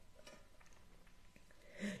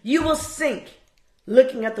 You will sink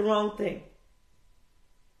looking at the wrong thing.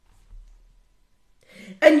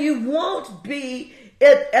 And you won't be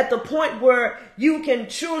at the point where you can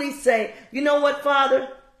truly say, you know what, Father?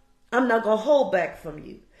 I'm not going to hold back from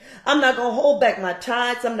you. I'm not going to hold back my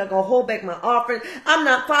tithes. I'm not going to hold back my offering.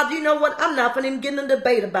 Father, you know what? I'm not going to even get in a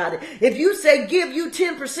debate about it. If you say give you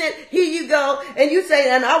 10%, here you go. And you say,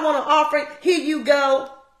 and I want an offering, here you go.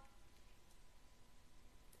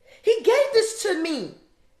 He gave this to me.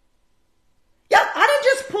 Yeah, I didn't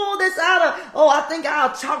just pull this out of, I think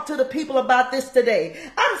I'll talk to the people about this today.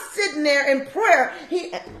 I'm sitting there in prayer.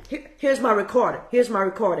 Here's my recorder. Here's my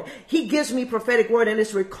recorder. He gives me prophetic word and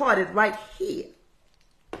it's recorded right here.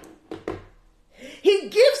 He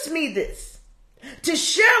gives me this to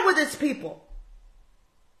share with his people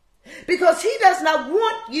because he does not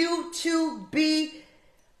want you to be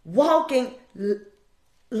walking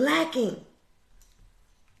lacking.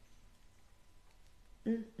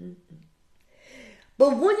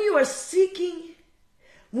 But when you are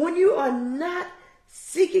not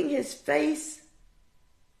seeking his face,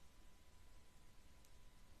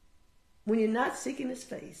 when you're not seeking his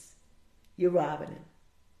face, you're robbing him.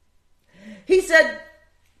 He said,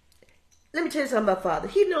 let me tell you something about Father.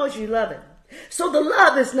 He knows you love him. So the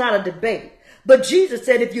love is not a debate. But Jesus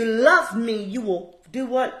said, if you love me, you will do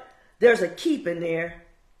what? There's a keep in there.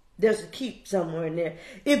 There's a keep somewhere in there.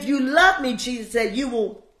 If you love me, Jesus said, you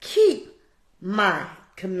will keep my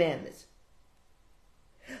commandments.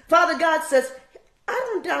 Father God says, I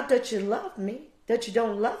don't doubt that you love me, that you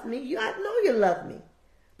don't love me. I know you love me,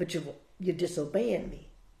 but you're disobeying me.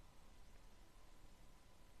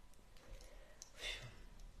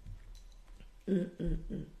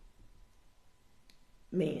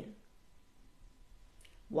 Man.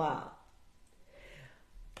 Wow.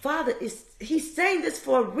 Father, he's saying this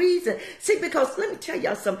for a reason. See, because let me tell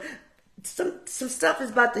y'all something. Some stuff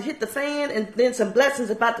is about to hit the fan, and then some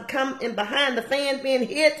blessings about to come in behind the fan being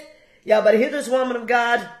hit. Y'all better hear this, woman of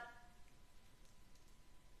God.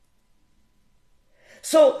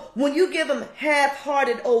 So when you give him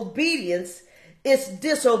half-hearted obedience, it's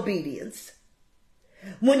disobedience.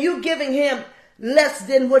 When you're giving him less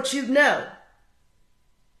than what you know.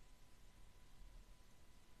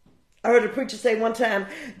 I heard a preacher say one time,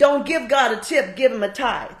 don't give God a tip, give him a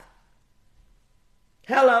tithe.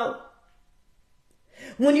 Hello?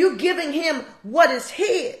 When you're giving him what is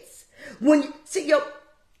his, when you see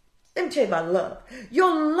let me tell you about love.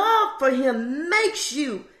 Your love for him makes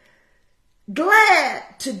you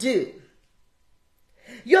glad to do.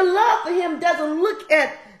 Your love for him doesn't look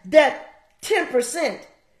at that 10%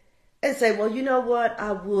 and say, well, you know what?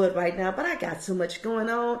 I would right now, but I got so much going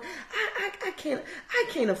on. I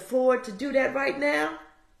can't afford to do that right now.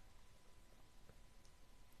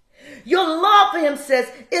 Your love for him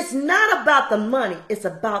says it's not about the money. It's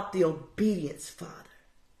about the obedience, Father.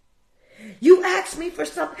 You ask me for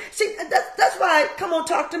something. See, that's why, come on,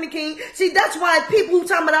 talk to me, King. See, that's why people who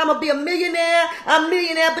talking about I'm going to be a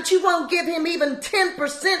millionaire, but you won't give him even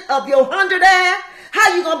 10% of your 100 air.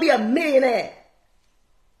 How you going to be a millionaire?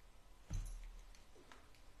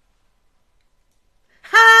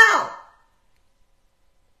 How?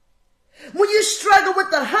 When you struggle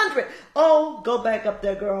with the 100, oh, go back up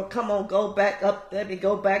there, girl. Come on, go back up. Let me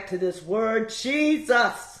go back to this word,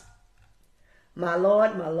 Jesus. My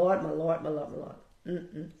Lord, my Lord, my Lord, my Lord, my Lord.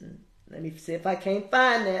 Let me see if I can't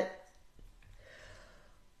find that.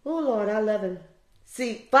 Oh, Lord, I love him.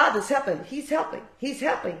 See, Father's helping. He's helping. He's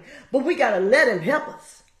helping. But we got to let him help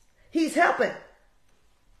us. He's helping.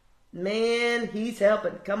 Man, he's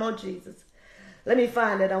helping. Come on, Jesus. Let me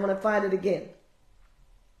find it. I want to find it again.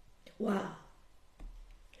 Wow.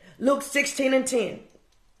 Luke 16:10.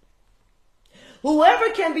 Whoever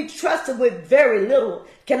can be trusted with very little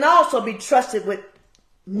can also be trusted with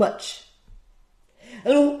much.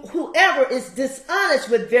 And whoever is dishonest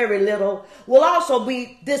with very little will also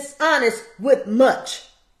be dishonest with much.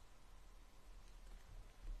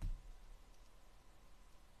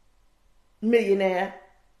 Millionaire,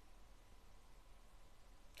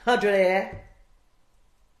 hundredaire.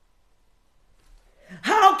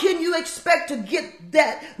 How can you expect to get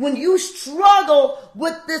that when you struggle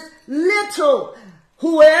with this little?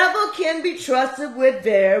 Whoever can be trusted with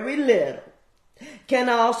very little can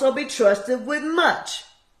also be trusted with much.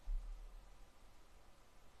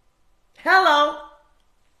 Hello?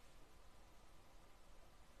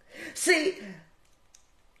 See,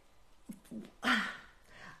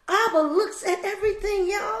 Abba looks at everything,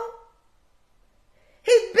 y'all.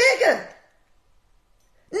 He's bigger.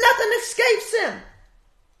 Nothing escapes him.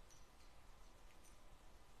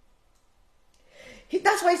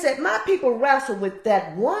 That's why he said, my people wrestle with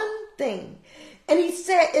that one thing. And he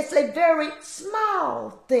said it's a very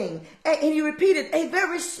small thing. And he repeated, a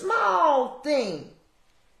very small thing.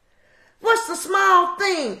 What's the small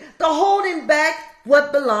thing? The holding back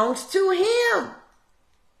what belongs to him.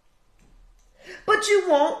 But you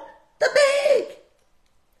want the big.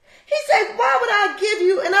 He said, why would I give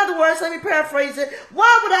you, in other words, let me paraphrase it.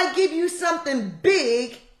 Why would I give you something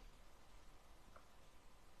big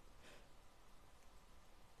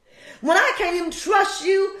when I can't even trust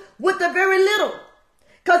you with the very little?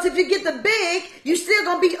 Because if you get the big, you're still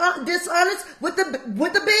going to be dishonest with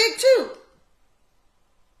the big too.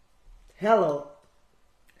 Hello.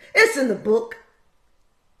 It's in the book.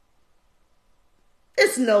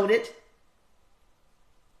 It's noted.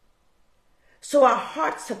 So our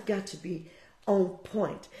hearts have got to be on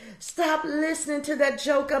point. Stop listening to that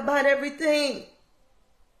joke about everything.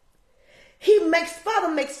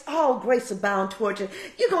 Father makes all grace abound towards you.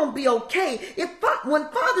 You're going to be okay. When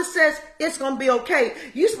Father says it's going to be okay,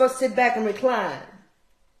 you're supposed to sit back and recline.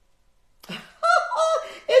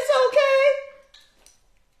 It's okay.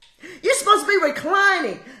 You're supposed to be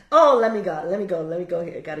reclining. Oh, let me go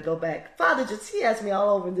here. Got to go back. Father he has me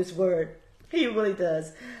all over this word. He really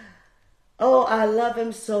does. Oh, I love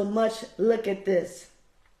him so much. Look at this.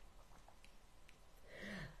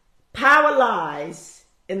 Power lies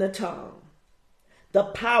in the tongue. The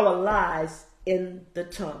power lies in the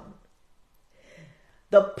tongue.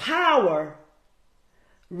 The power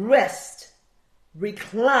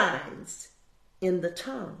reclines in the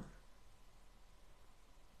tongue.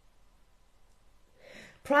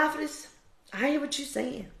 Prophetess, I hear what you're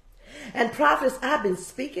saying. And prophetess, I have been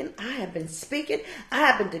speaking, I have been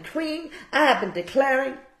decreeing, I have been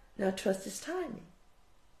declaring. Now trust his timing.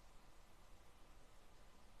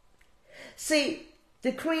 See,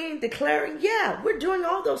 decreeing, declaring, yeah, we're doing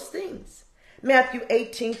all those things. Matthew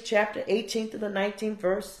 18th chapter, 18th to the 19th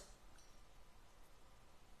verse.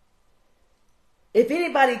 If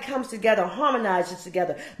anybody comes together, harmonizes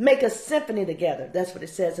together, make a symphony together. That's what it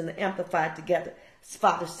says in the Amplified together. His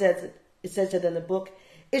Father says it. It says it in the book.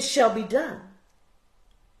 It shall be done.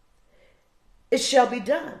 It shall be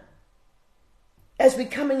done. as we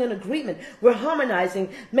coming in agreement. We're harmonizing,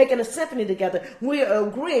 making a symphony together. We're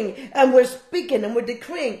agreeing and we're speaking and we're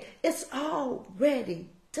decreeing. It's already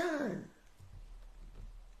done.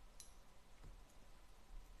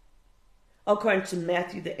 According to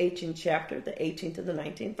Matthew, the 18th chapter, the 18th to the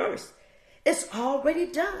 19th verse. It's already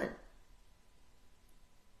done.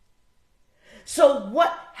 So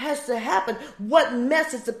what has to happen? What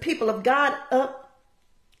messes the people of God up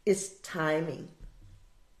is timing.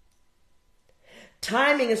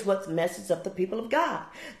 Timing is what messes up the people of God.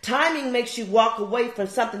 Timing makes you walk away from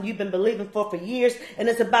something you've been believing for years and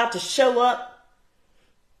it's about to show up.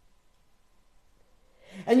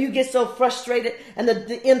 And you get so frustrated and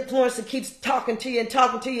the influencer keeps talking to you and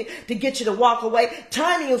talking to you to get you to walk away.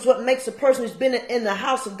 Timing is what makes a person who's been in the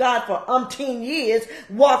house of God for umpteen years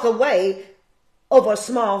walk away over a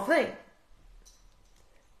small thing.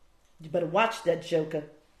 You better watch that joker.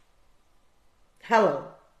 Hello.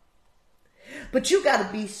 But you got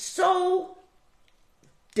to be so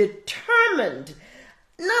determined.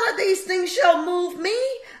 None of these things shall move me.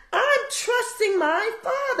 I'm trusting my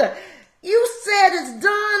Father. You said it's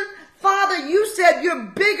done. Father, you said you're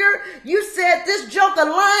bigger. You said this joker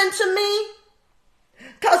lying to me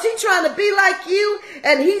because he's trying to be like you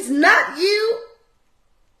and he's not you.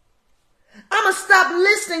 I'm going to stop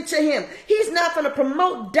listening to him. He's not going to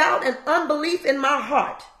promote doubt and unbelief in my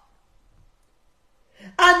heart.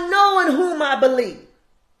 I know in whom I believe.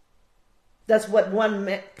 That's what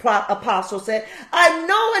one apostle said. I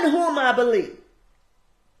know in whom I believe.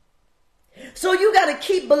 So you got to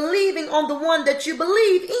keep believing on the one that you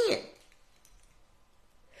believe in.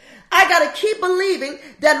 I got to keep believing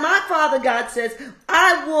that my Father God says,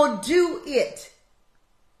 I will do it.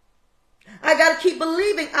 I got to keep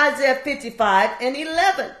believing Isaiah 55 and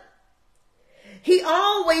 11. He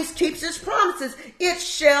always keeps his promises. It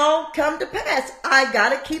shall come to pass. I got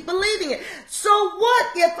to keep believing it. So what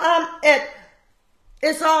if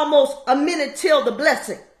it's almost a minute till the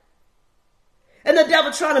blessing? And the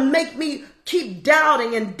devil trying to make me keep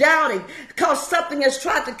doubting and doubting because something has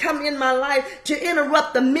tried to come in my life to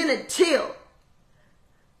interrupt the minute till.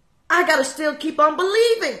 I got to still keep on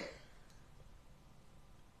believing.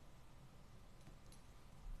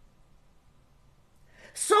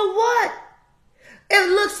 So what? It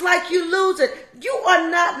looks like you lose it. You are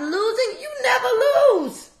not losing. You never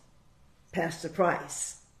lose. Pastor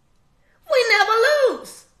Price. We never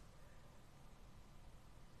lose.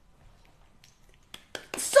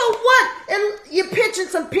 So what? And you're pitching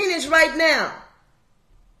some pennies right now.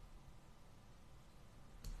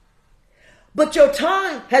 But your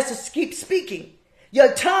tongue has to keep speaking.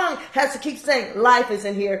 Your tongue has to keep saying, life is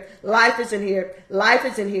in here. Life is in here. Life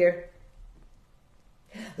is in here.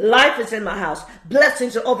 Life is in my house.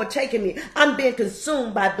 Blessings are overtaking me. I'm being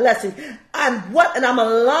consumed by blessings. And I'm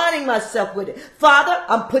aligning myself with it. Father,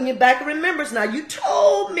 I'm putting you back in remembrance now. You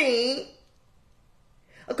told me,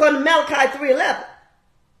 according to Malachi 3:11,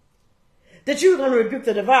 that you were going to rebuke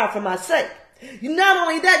the devourer for my sake. Not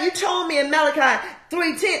only that, you told me in Malachi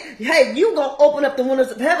 3:10, hey, you're going to open up the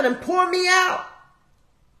windows of heaven and pour me out.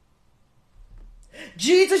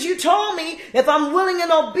 Jesus, you told me if I'm willing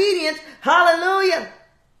and obedient, hallelujah.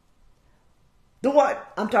 The word,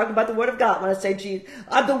 I'm talking about the word of God when I say Jesus.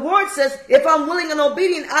 The word says, if I'm willing and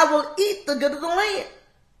obedient, I will eat the good of the land.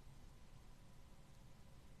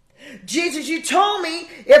 Jesus, you told me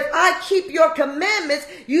if I keep your commandments,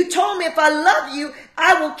 you told me if I love you,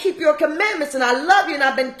 I will keep your commandments, and I love you, and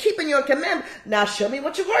I've been keeping your commandments. Now show me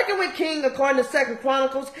what you're working with, King, according to 2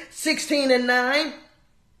 Chronicles 16 and 9.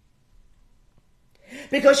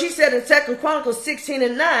 Because she said in 2 Chronicles 16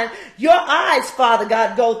 and 9, your eyes, Father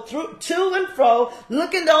God, go through to and fro,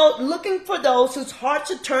 looking for those whose hearts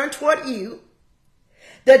are turned toward you,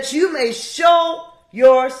 that you may show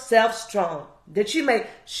yourself strong, that you may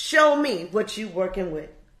show me what you're working with.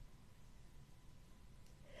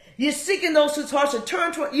 You're seeking those whose hearts are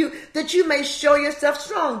turned toward you, that you may show yourself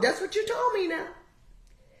strong. That's what you told me now.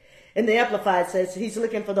 And the Amplified says he's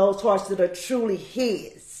looking for those hearts that are truly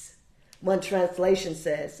his. One translation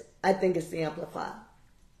says, I think it's the Amplified.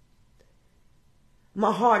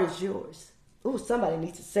 My heart is yours. Ooh, somebody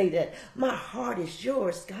needs to say that. My heart is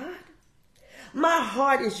yours, God. My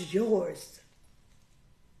heart is yours.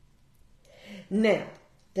 Now,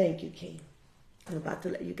 thank you, King. I'm about to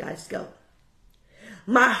let you guys go.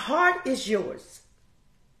 My heart is yours.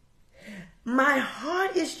 My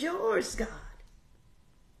heart is yours, God.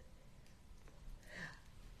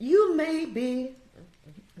 You may be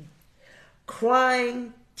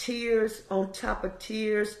crying tears on top of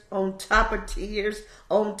tears, on top of tears,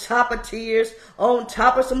 on top of tears, on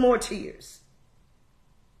top of some more tears.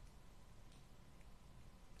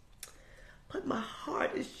 But my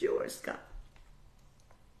heart is yours, God.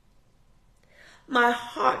 My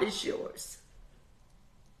heart is yours.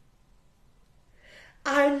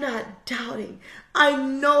 I'm not doubting. I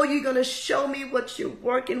know you're going to show me what you're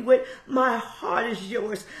working with. My heart is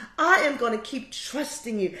yours. I am going to keep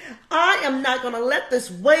trusting you. I am not going to let this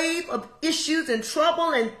wave of issues and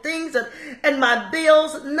trouble and things and my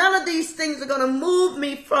bills, none of these things are going to move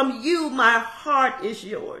me from you. My heart is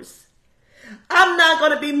yours. I'm not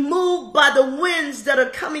going to be moved by the winds that are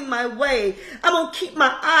coming my way. I'm going to keep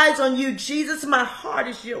my eyes on you, Jesus. My heart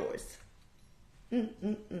is yours.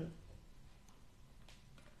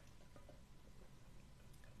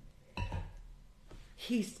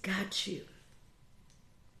 He's got you.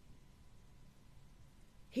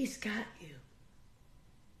 He's got you.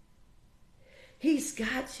 He's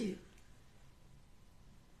got you.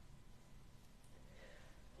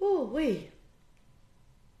 Ooh-wee.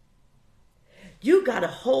 You got to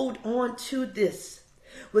hold on to this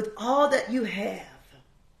with all that you have.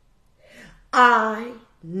 I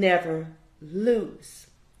never lose.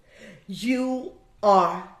 You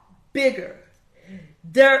are bigger.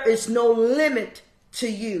 There is no limit to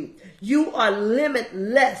you. You are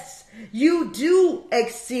limitless. You do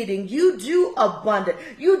exceeding. You do abundant.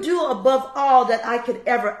 You do above all that I could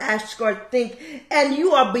ever ask or think. And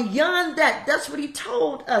you are beyond that. That's what he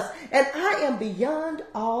told us. And I am beyond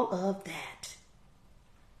all of that.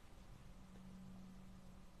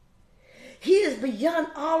 He is beyond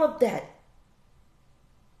all of that.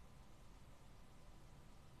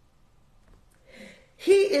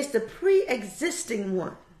 He is the pre-existing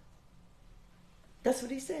one. That's what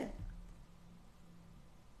he said.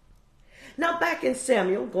 Now back in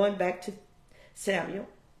Samuel, going back to Samuel,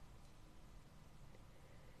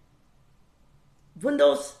 when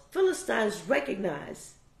those Philistines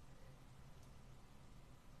recognized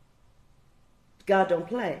God don't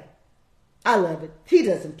play. I love it. He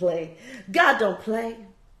doesn't play. God don't play.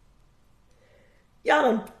 Y'all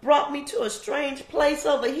done brought me to a strange place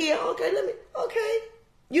over here. Okay.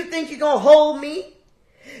 You think you're going to hold me?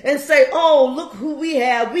 And say, oh, look who we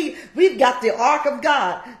have. We've got the ark of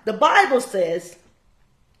God. The Bible says,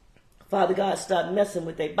 Father God started messing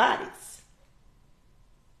with their bodies.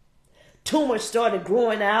 Tumors started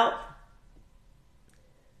growing out,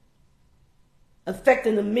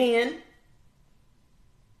 affecting the men.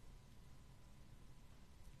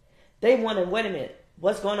 They wondered, wait a minute,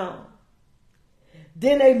 what's going on?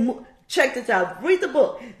 Then they check this out. Read the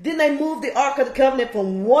book. Then they moved the Ark of the Covenant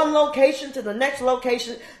from one location to the next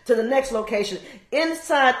location to the next location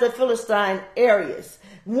inside the Philistine areas.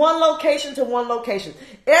 One location to one location.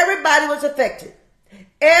 Everybody was affected.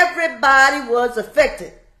 Everybody was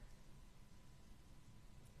affected.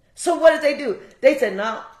 So what did they do? They said,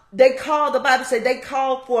 no. They called, the Bible said, they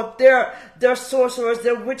called for their sorcerers,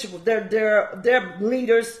 their ritual, their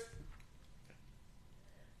leaders,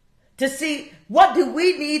 to see what do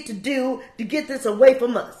we need to do to get this away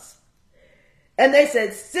from us. And they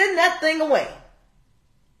said, send that thing away.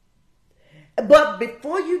 But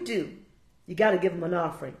before you do, you got to give them an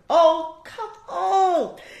offering. Oh, come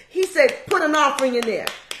on. He said, put an offering in there.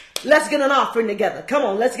 Let's get an offering together. Come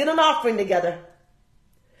on, let's get an offering together.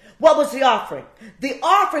 What was the offering? The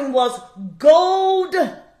offering was gold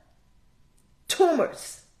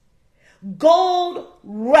tumors. Gold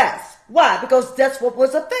rest. Why? Because that's what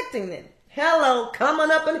was affecting them. Hello,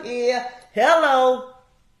 coming up in here. Hello.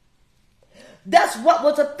 That's what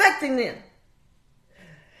was affecting them.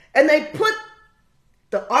 And they put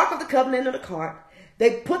the Ark of the Covenant in the cart.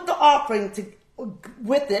 They put the offering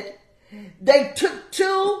with it. They took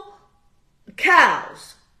 2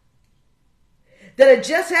 cows that had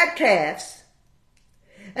just had calves,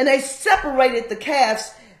 and they separated the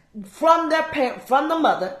calves from their parent, from the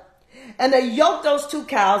mother. And they yoked those 2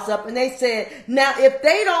 cows up, and they said, now if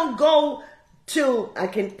they don't go to, I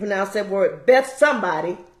can't pronounce that word, Beth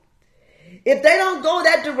somebody, if they don't go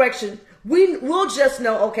that direction, we'll just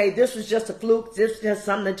know, okay, this was just a fluke, this was just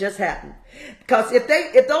something that just happened. Because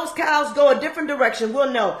if those cows go a different direction,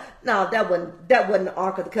 we'll know, no, that wasn't the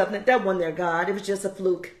Ark of the Covenant, that wasn't their God, it was just a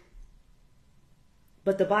fluke.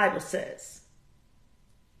 But the Bible says,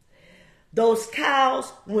 those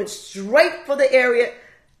cows went straight for the area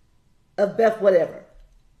of Beth whatever.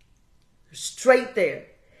 Straight there.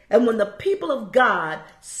 And when the people of God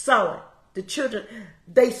saw it, the children,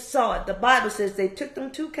 they saw it. The Bible says they took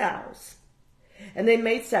them 2 cows and they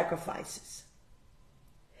made sacrifices.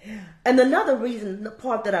 And another reason, the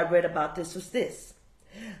part that I read about this was this.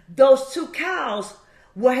 Those 2 cows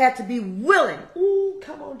had to be willing. Ooh,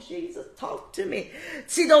 come on, Jesus, talk to me.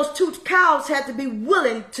 See, those 2 cows had to be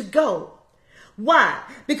willing to go. Why?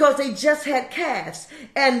 Because they just had calves.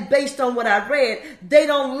 And based on what I read, they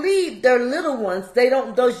don't leave their little ones.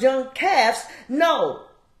 Those young calves, no.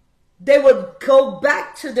 They would go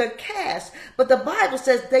back to their calves. But the Bible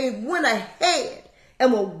says they went ahead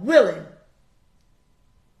and were willing.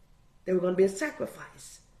 They were going to be a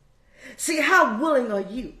sacrifice. See, how willing are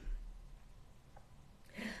you?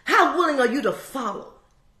 How willing are you to follow?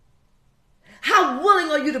 How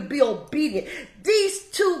willing are you to be obedient? These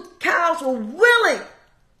two cows were willing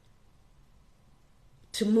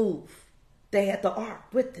to move. They had the ark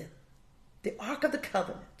with them, the ark of the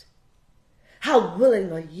covenant. How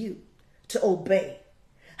willing are you to obey?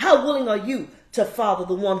 How willing are you to follow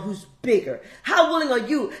the one who's bigger? How willing are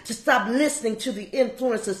you to stop listening to the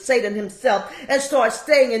influence of Satan himself and start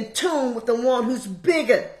staying in tune with the one who's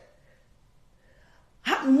bigger?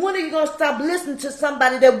 When are you going to stop listening to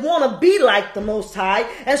somebody that want to be like the Most High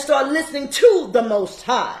and start listening to the Most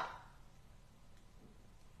High?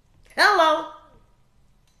 Hello?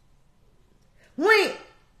 When?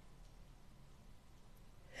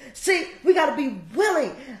 See, we got to be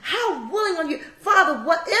willing. How willing are you? Father,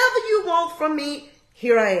 whatever you want from me,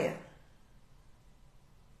 here I am.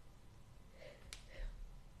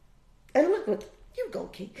 And look what you go,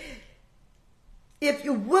 King. If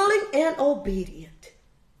you're willing and obedient,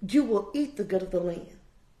 you will eat the good of the land.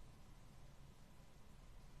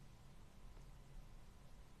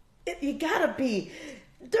 You gotta be.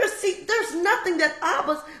 There's nothing that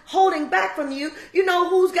Abba's holding back from you. You know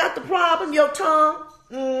who's got the problem? Your tongue.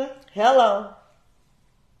 Hello.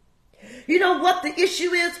 You know what the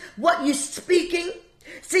issue is? What you're speaking.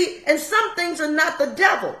 See, and some things are not the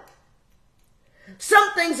devil.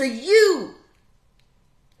 Some things are you.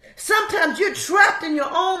 Sometimes you're trapped in your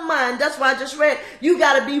own mind. That's why I just read, you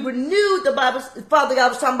got to be renewed. The Bible, Father God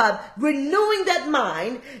was talking about renewing that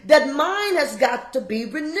mind. That mind has got to be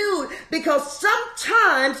renewed because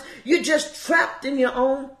sometimes you're just trapped in your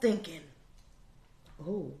own thinking.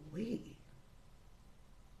 Oh, wait.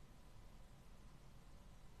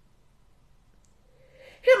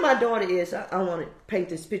 Here my daughter is. I want to paint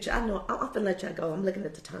this picture. I know, I'm going to let y'all go. I'm looking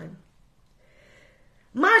at the time.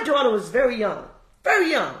 My daughter was very young.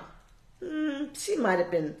 Very young. She might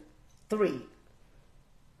have been 3.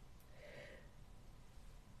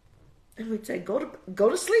 And we'd say, go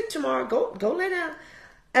to sleep tomorrow. Go lay down.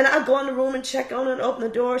 And I'd go in the room and check on her and open the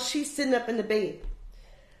door. She's sitting up in the bed.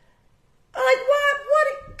 I'm like,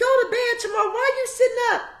 what? Go to bed tomorrow. Why are you sitting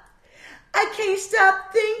up? I can't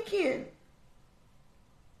stop thinking.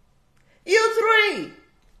 You're 3.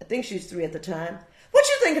 I think she was 3 at the time. What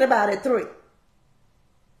you thinking about at 3?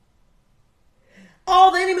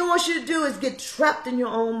 All the enemy wants you to do is get trapped in your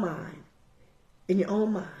own mind. In your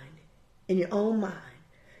own mind. In your own mind.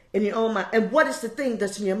 In your own mind. And what is the thing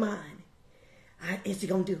that's in your mind? Is he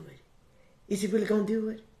going to do it? Is he really going to do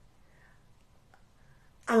it?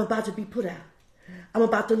 I'm about to be put out. I'm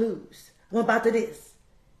about to lose. I'm about to this.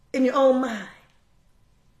 In your own mind.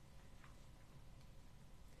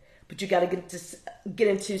 But you got to get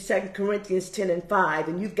into 2 Corinthians 10:5.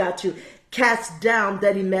 And you've got to cast down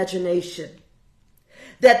that imagination.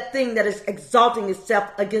 That thing that is exalting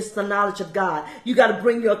itself against the knowledge of God. You got to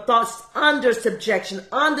bring your thoughts under subjection,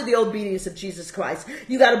 under the obedience of Jesus Christ.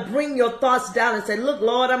 You got to bring your thoughts down and say, look,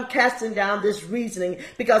 Lord, I'm casting down this reasoning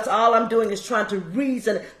because all I'm doing is trying to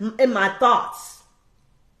reason in my thoughts.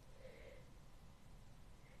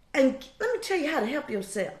 And let me tell you how to help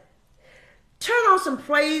yourself. Turn on some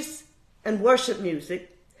praise and worship music.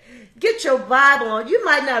 Get your Bible on. You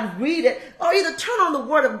might not read it, or either turn on the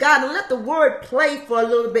Word of God and let the Word play for a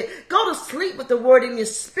little bit. Go to sleep with the Word in your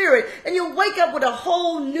spirit, and you'll wake up with a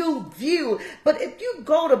whole new view. But if you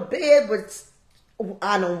go to bed with,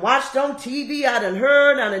 I done watched on TV, I done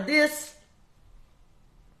heard, I done this.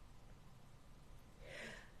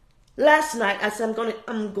 Last night, I said,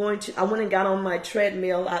 I went and got on my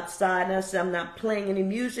treadmill outside, and I said, I'm not playing any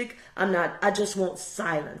music. I just want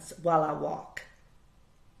silence while I walk.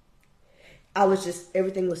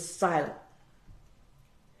 Everything was silent.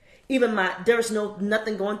 Even there was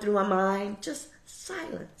nothing going through my mind, just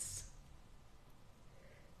silence.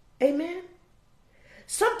 Amen.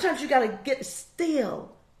 Sometimes you got to get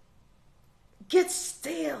still. Get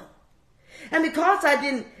still. And because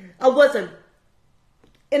I wasn't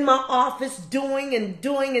in my office doing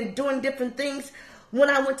different things, when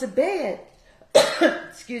I went to bed,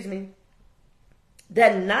 excuse me,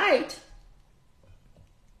 that night,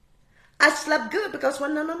 I slept good because there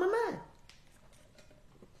wasn't none on my mind.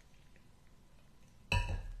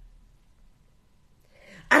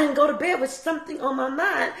 I didn't go to bed with something on my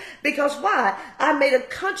mind because why? I made a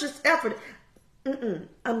conscious effort.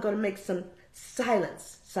 I'm going to make some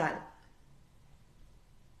silence silent.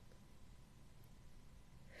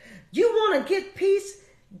 You want to get peace?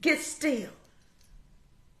 Get still.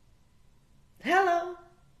 Hello?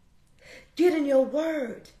 Get in your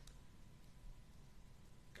word.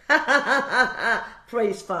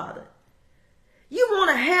 Praise Father. You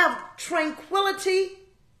want to have tranquility?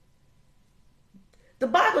 The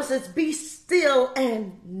Bible says, be still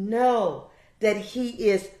and know that he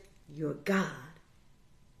is your God.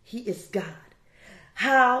 He is God.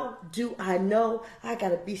 How do I know? I got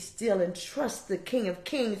to be still and trust the King of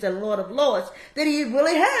Kings and Lord of Lords that he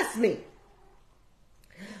really has me.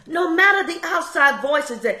 No matter the outside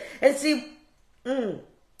voices and see,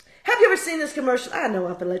 have you ever seen this commercial? I know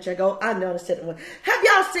I'm going to let you go. I know I said it. Have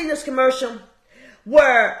y'all seen this commercial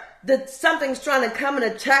where something's trying to come and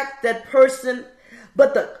attack that person,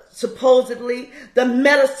 but supposedly the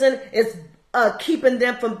medicine is keeping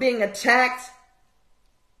them from being attacked?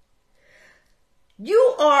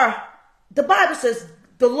 The Bible says,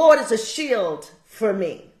 the Lord is a shield for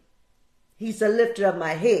me. He's the lifter of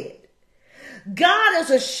my head. God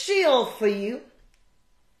is a shield for you.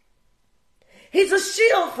 He's a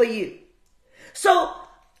shield for you. So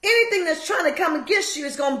anything that's trying to come against you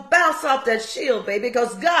is going to bounce off that shield, baby,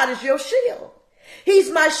 because God is your shield.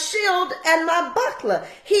 He's my shield and my buckler.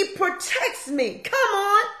 He protects me. Come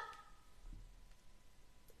on.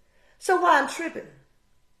 So why I'm tripping?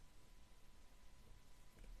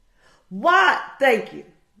 Why? Thank you.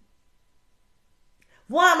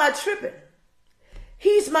 Why am I tripping?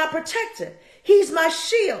 He's my protector. He's my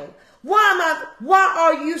shield. Why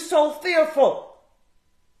are you so fearful?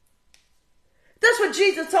 That's what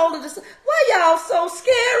Jesus told us. Why y'all so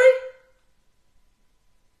scary?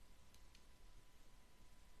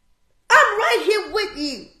 I'm right here with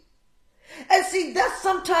you. And see,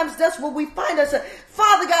 sometimes that's what we find ourselves.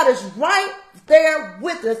 Father God is right there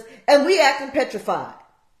with us, and we acting petrified.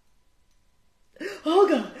 Oh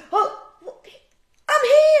God, I'm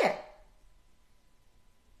here.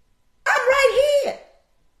 I'm right here.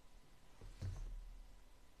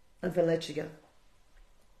 I'm going to let you go.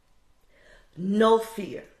 No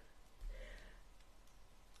fear.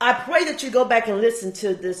 I pray that you go back and listen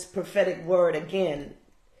to this prophetic word again,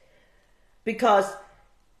 because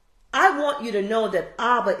I want you to know that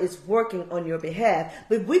Abba is working on your behalf,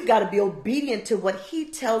 but we've got to be obedient to what he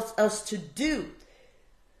tells us to do.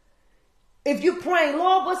 If you're praying,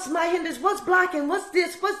 Lord, what's my hindrance? What's blocking? What's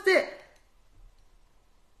this? What's that?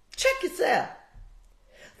 Check yourself.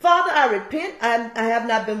 Father, I repent. I have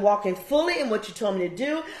not been walking fully in what you told me to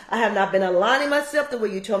do. I have not been aligning myself the way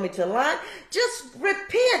you told me to align. Just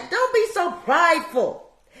repent. Don't be so prideful.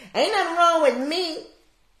 Ain't nothing wrong with me.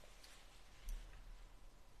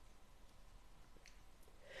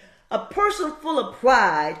 A person full of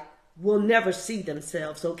pride will never see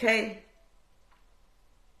themselves, okay?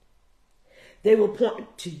 They will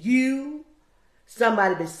point to you,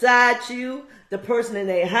 somebody beside you, the person in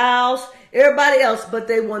their house, everybody else, but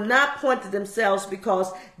they will not point to themselves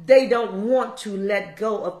because they don't want to let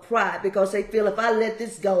go of pride, because they feel if I let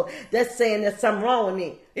this go, that's saying there's something wrong with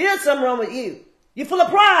me. There's something wrong with you. You're full of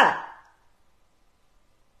pride.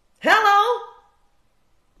 Hello?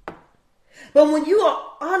 But when you are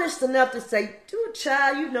honest enough to say, dude,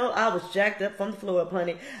 child, you know, I was jacked up from the floor up,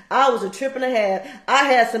 honey. I was a trip and a half. I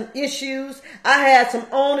had some issues. I had some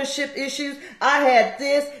ownership issues. I had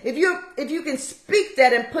this. If you can speak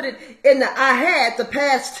that and put it in the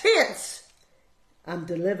past tense, I'm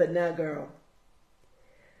delivered now, girl.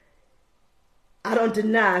 I don't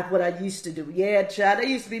deny what I used to do. Yeah, child, that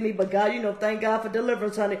used to be me, but God, thank God for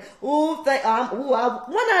deliverance, honey.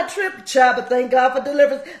 I tripped, child, but thank God for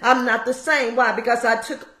deliverance. I'm not the same. Why? Because I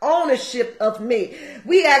took ownership of me.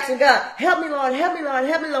 We asking God, help me, Lord, help me, Lord,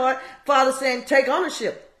 help me, Lord. Father saying, take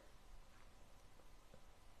ownership.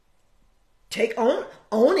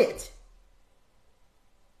 Own it.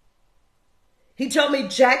 He told me,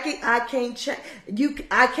 Jackie, I can't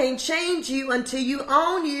change you until you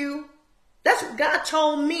own you. That's what God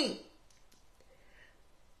told me.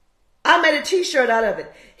 I made a t-shirt out of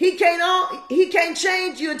it. He can't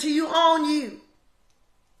change you until you own you.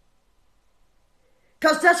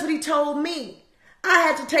 Because that's what he told me. I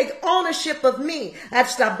had to take ownership of me. I had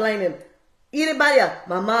to stop blaming anybody else.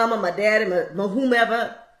 My mama, my daddy, my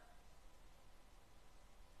whomever.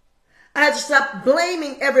 I had to stop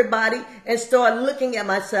blaming everybody and start looking at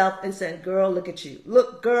myself and saying, girl, look at you.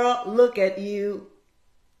 Look, girl, look at you.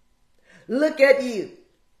 Look at you.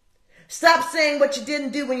 Stop saying what you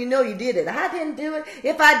didn't do when you know you did it. I didn't do it.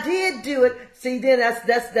 If I did do it, see, then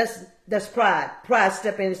that's pride. Pride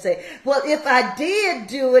step in and say, well, if I did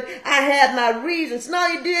do it, I had my reasons. No,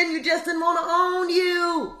 you didn't. You just didn't want to own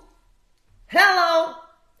you. Hello.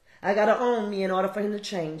 I got to own me in order for him to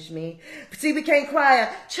change me. See, we can't cry out,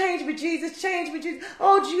 change me, Jesus, change me, Jesus.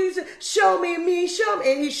 Oh, Jesus, show me, show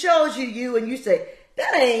me. And he shows you, and you say,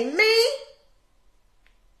 that ain't me.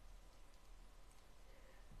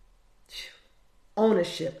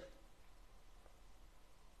 Ownership.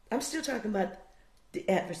 I'm still talking about the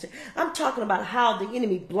adversary. I'm talking about how the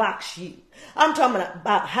enemy blocks you. I'm talking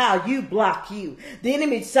about how you block you. The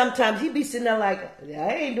enemy, sometimes he be sitting there like,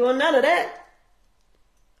 I ain't doing none of that.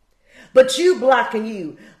 But you blocking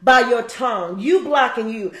you by your tongue. You blocking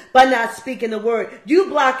you by not speaking the word. You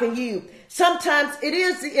blocking you. Sometimes it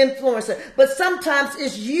is the influencer, but sometimes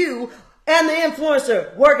it's you and the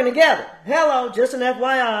influencer working together. Hello, just an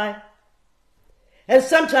FYI. And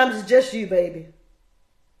sometimes it's just you, baby.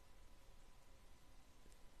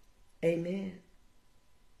 Amen.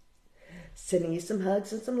 Sending you some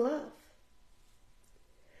hugs and some love.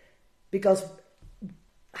 Because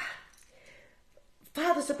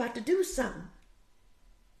Father's about to do something.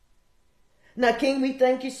 Now, King, we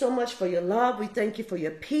thank you so much for your love. We thank you for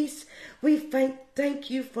your peace. We thank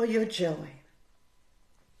you for your joy.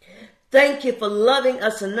 Thank you for loving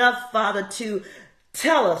us enough, Father, to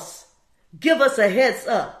tell us, give us a heads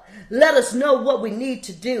up. Let us know what we need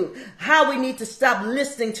to do, how we need to stop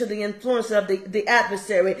listening to the influence of the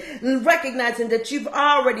adversary, and recognizing that you've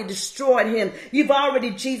already destroyed him. You've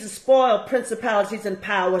already, Jesus, spoiled principalities and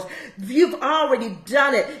powers. You've already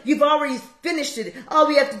done it. You've already finished it. All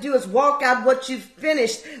we have to do is walk out what you've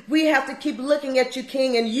finished. We have to keep looking at you,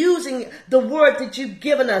 King, and using the word that you've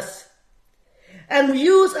given us. And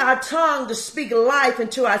use our tongue to speak life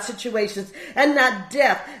into our situations and not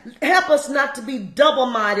death. Help us not to be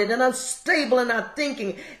double-minded and unstable in our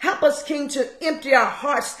thinking. Help us, King, to empty our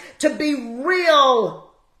hearts, to be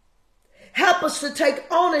real. Help us to take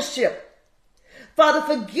ownership. Father,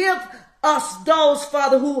 forgive us, those,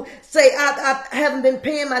 Father, who say, I haven't been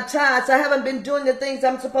paying my tithes. I haven't been doing the things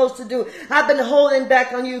I'm supposed to do. I've been holding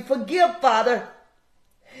back on you. Forgive, Father.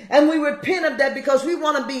 And we repent of that because we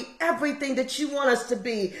want to be everything that you want us to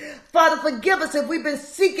be. Father, forgive us if we've been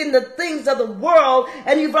seeking the things of the world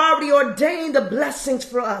and you've already ordained the blessings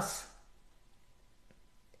for us.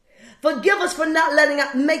 Forgive us for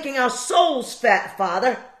not making our souls fat,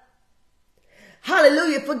 Father.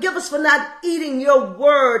 Hallelujah. Forgive us for not eating your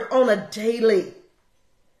word on a daily.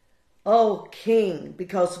 Oh, King,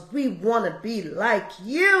 because we want to be like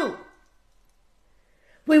you.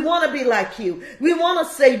 We want to be like you. We want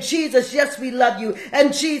to say, Jesus, yes, we love you.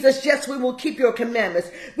 And Jesus, yes, we will keep your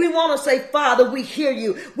commandments. We want to say, Father, we hear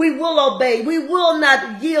you. We will obey. We will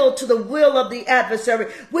not yield to the will of the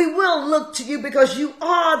adversary. We will look to you because you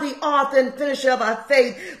are the author and finisher of our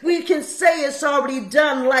faith. We can say it's already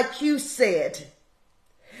done like you said.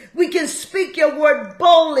 We can speak your word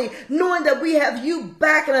boldly, knowing that we have you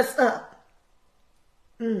backing us up.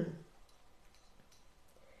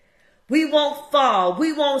 We won't fall.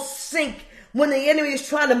 We won't sink when the enemy is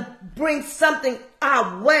trying to bring something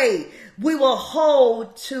our way. We will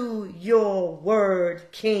hold to your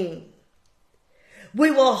word, King.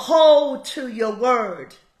 We will hold to your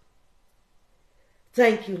word.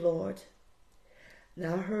 Thank you, Lord.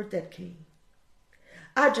 Now I heard that, King.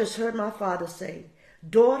 I just heard my Father say,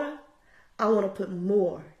 daughter, I want to put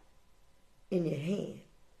more in your hand.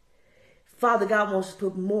 Father God wants to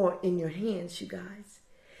put more in your hands, you guys.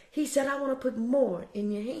 He said, I want to put more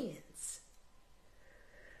in your hands.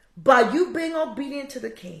 By you being obedient to the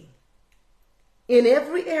King, in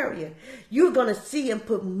every area, you're going to see him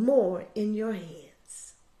put more in your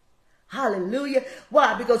hands. Hallelujah.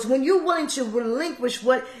 Why? Because when you're willing to relinquish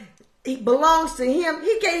what belongs to him,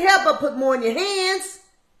 he can't help but put more in your hands.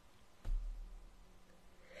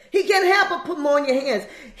 He can't help but put more in your hands.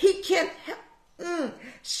 He can't help.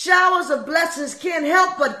 Showers of blessings can't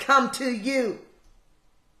help but come to you.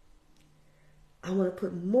 I want to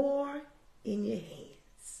put more in your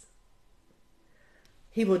hands.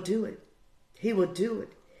 He will do it. He will do it.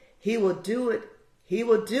 He will do it. He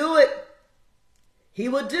will do it. He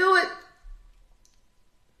will do it.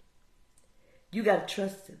 You got to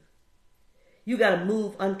trust him. You got to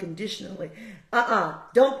move unconditionally.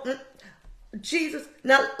 Don't. Jesus.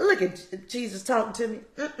 Now look at Jesus talking to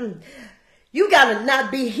me. You got to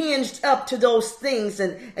not be hinged up to those things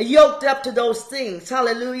and yoked up to those things.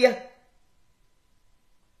 Hallelujah.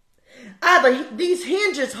 These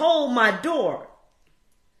hinges hold my door.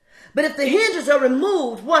 But if the hinges are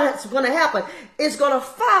removed, what's going to happen? It's going to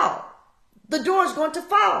fall. The door is going to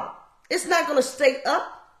fall. It's not going to stay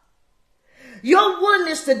up. Your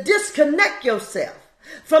willingness to disconnect yourself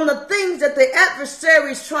from the things that the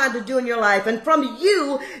adversary is trying to do in your life, and from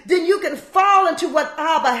you, then you can fall into what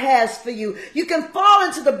Abba has for you. You can fall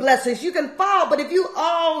into the blessings. You can fall, but if you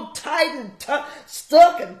all tight and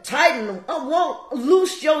stuck and tight and won't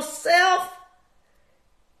loose yourself,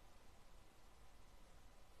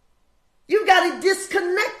 you got to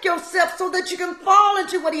disconnect yourself so that you can fall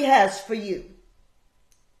into what he has for you.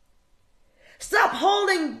 Stop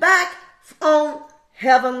holding back on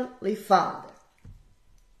Heavenly Father.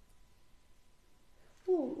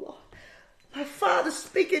 Oh, Lord. My Father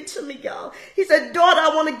speaking to me, y'all. He said, daughter,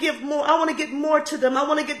 I want to give more. I want to get more to them. I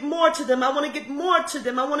want to get more to them. I want to get more to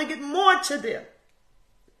them. I want to get more to them.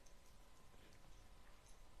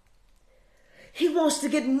 He wants to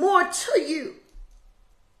get more to you.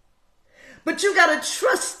 But you got to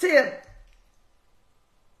trust him.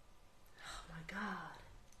 Oh, my God.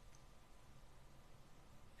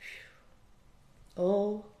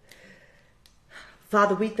 Oh,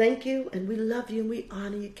 Father, we thank you and we love you and we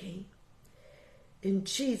honor you, King. In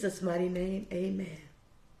Jesus' mighty name, amen.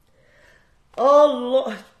 Oh,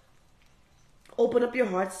 Lord, open up your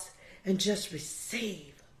hearts and just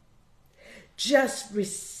receive. Just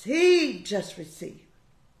receive. Just receive.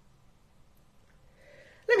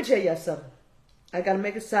 Let me tell you something. I got to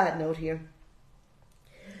make a side note here.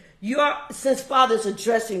 Since Father's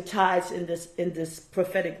addressing tithes in this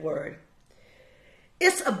prophetic word,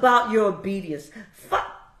 it's about your obedience.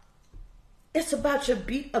 It's about your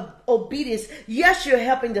obedience. Yes, you're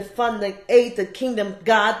helping to fund the aid the kingdom of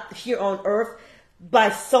God here on earth by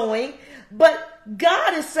sowing, but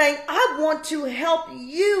God is saying, I want to help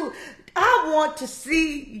you. I want to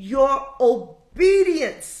see your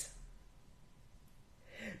obedience.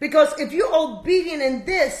 Because if you're obedient in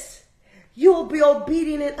this, you will be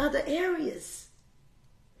obedient in other areas.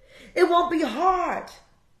 It won't be hard.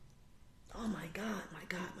 Oh my God, my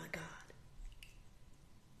God, my God.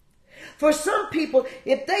 For some people,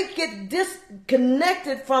 if they get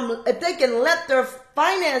disconnected if they can let their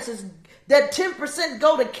finances, that 10%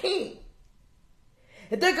 go to King.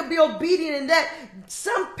 If they could be obedient in that,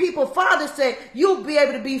 some people, Father said, you'll be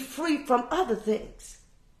able to be free from other things.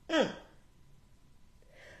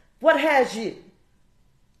 What has you?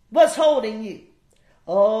 What's holding you?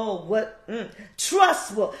 Oh, what?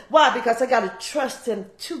 Trust. Why? Because I got to trust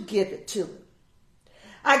him to give it to him.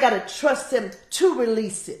 I got to trust him to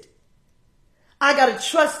release it. I got to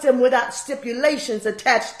trust him without stipulations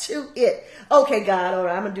attached to it. Okay, God, all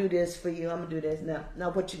right, I'm going to do this for you. I'm going to do this. Now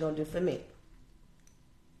what you going to do for me?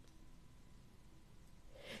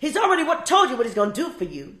 He's already told you what he's going to do for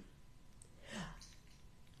you.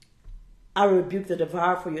 I rebuke the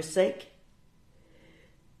devourer for your sake.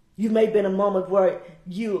 You may be in a moment where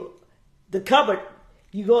the cupboard,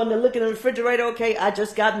 you go in there looking in the refrigerator, okay, I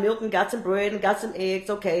just got milk and got some bread and got some eggs,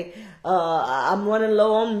 okay, I'm running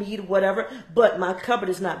low on meat or whatever, but my cupboard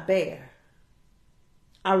is not bare.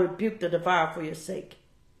 I rebuke the devourer for your sake.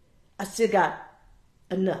 I still got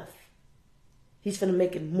enough. He's going to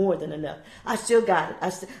make it more than enough. I still got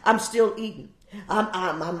it. I'm still eating.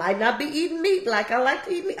 I might not be eating meat like I like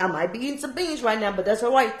to eat meat. I might be eating some beans right now, but that's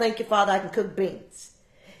all right. Thank you, Father, I can cook beans.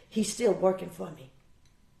 He's still working for me.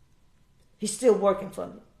 He's still working for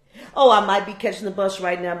me. Oh, I might be catching the bus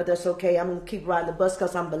right now, but that's okay. I'm going to keep riding the bus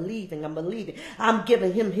because I'm believing. I'm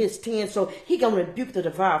giving him his 10, so he going to rebuke the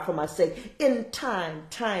devourer for my sake. In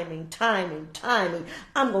timing,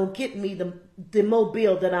 I'm going to get me the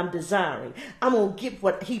mobile that I'm desiring. I'm going to get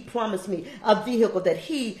what he promised me, a vehicle that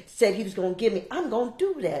he said he was going to give me. I'm going to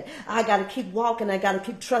do that. I got to keep walking. I got to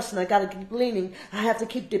keep trusting. I got to keep leaning. I have to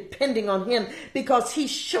keep depending on him because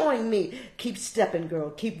he's showing me. Keep stepping, girl.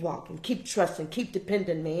 Keep walking. Keep trusting. Keep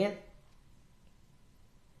depending, man.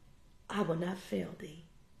 I will not fail thee.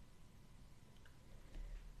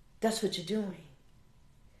 That's what you're doing.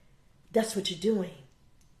 That's what you're doing.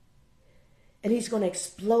 And he's going to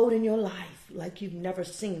explode in your life like you've never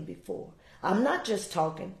seen before. I'm not just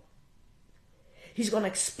talking. He's going to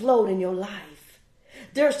explode in your life.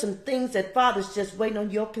 There are some things that Father's just waiting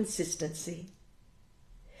on your consistency.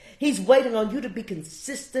 He's waiting on you to be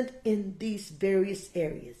consistent in these various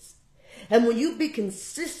areas. And when you be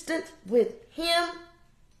consistent with him,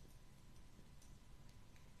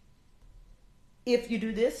 if you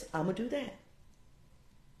do this, I'm going to do that.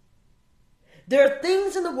 There are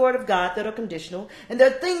things in the Word of God that are conditional, and there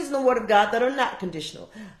are things in the Word of God that are not conditional.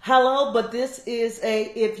 Hello, but this is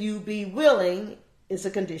if you be willing, is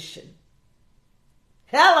a condition.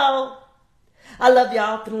 Hello. I love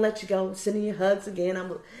y'all. I'm going to let you go. Sending you hugs again. I'm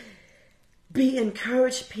going to be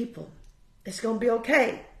encouraged, people. It's going to be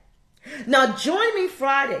okay. Now, join me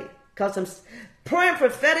Friday because I'm praying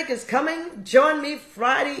prophetic is coming. Join me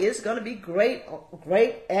Friday. It's going to be great,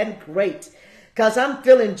 great, and great, because I'm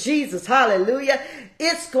feeling Jesus. Hallelujah.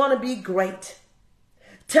 It's going to be great.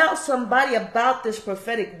 Tell somebody about this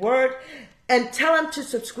prophetic word and tell them to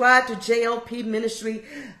subscribe to JLP Ministry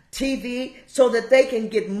TV so that they can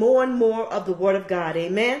get more and more of the word of God.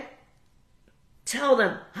 Amen. Tell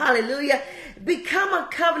them, hallelujah, become a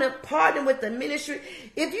covenant partner with the ministry.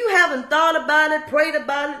 If you haven't thought about it, prayed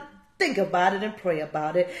about it, think about it and pray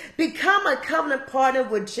about it. Become a covenant partner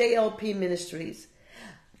with JLP Ministries.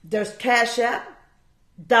 There's Cash App,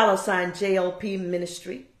 $ JLP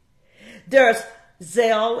Ministry. There's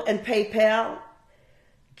Zelle and PayPal,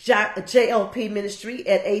 JLP Ministry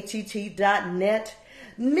at att.net.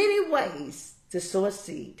 Many ways to sow a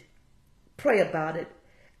seed. Pray about it.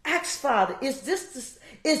 Ask Father, is this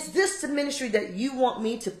the ministry that you want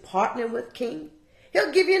me to partner with, King?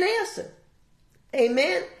 He'll give you an answer.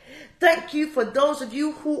 Amen. Thank you for those of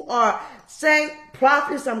you who are saying,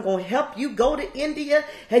 Prophets, I'm going to help you go to India,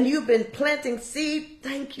 and you've been planting seed.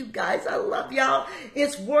 Thank you, guys. I love y'all.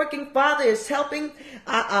 It's working. Father is helping.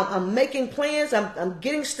 I'm making plans. I'm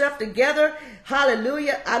getting stuff together.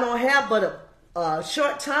 Hallelujah. I don't have but a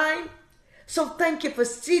short time. So thank you for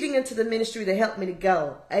seeding into the ministry to help me to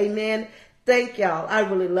go. Amen. Thank y'all. I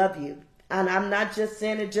really love you. And I'm not just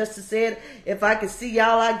saying it just to say it. If I could see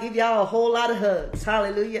y'all, I'd give y'all a whole lot of hugs.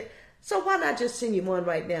 Hallelujah. So why not just send you one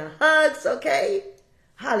right now? Hugs, okay?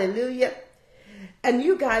 Hallelujah. And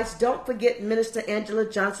you guys, don't forget Minister Angela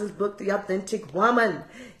Johnson's book, The Authentic Woman.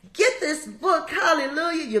 Get this book.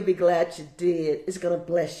 Hallelujah. You'll be glad you did. It's going to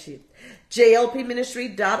bless you.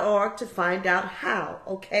 JLPministry.org to find out how,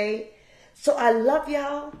 okay? So I love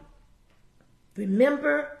y'all.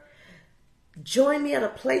 Remember, join me at a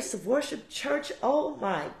place of worship, church. Oh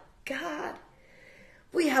my God.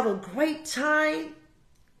 We have a great time.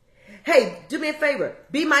 Hey, do me a favor.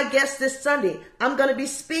 Be my guest this Sunday. I'm going to be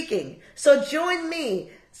speaking. So join me.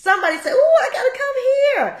 Somebody say, oh, I got to come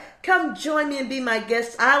here. Come join me and be my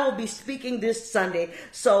guest. I will be speaking this Sunday.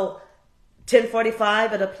 So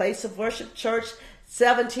 1045 at a place of worship, church,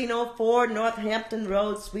 1704 Northampton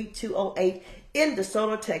Road, Suite 208 in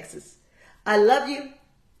DeSoto, Texas. I love you.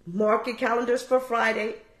 Mark your calendars for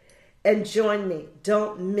Friday and join me.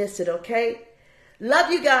 Don't miss it, okay? Love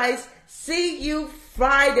you guys. See you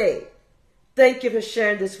Friday. Thank you for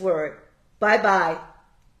sharing this word. Bye-bye.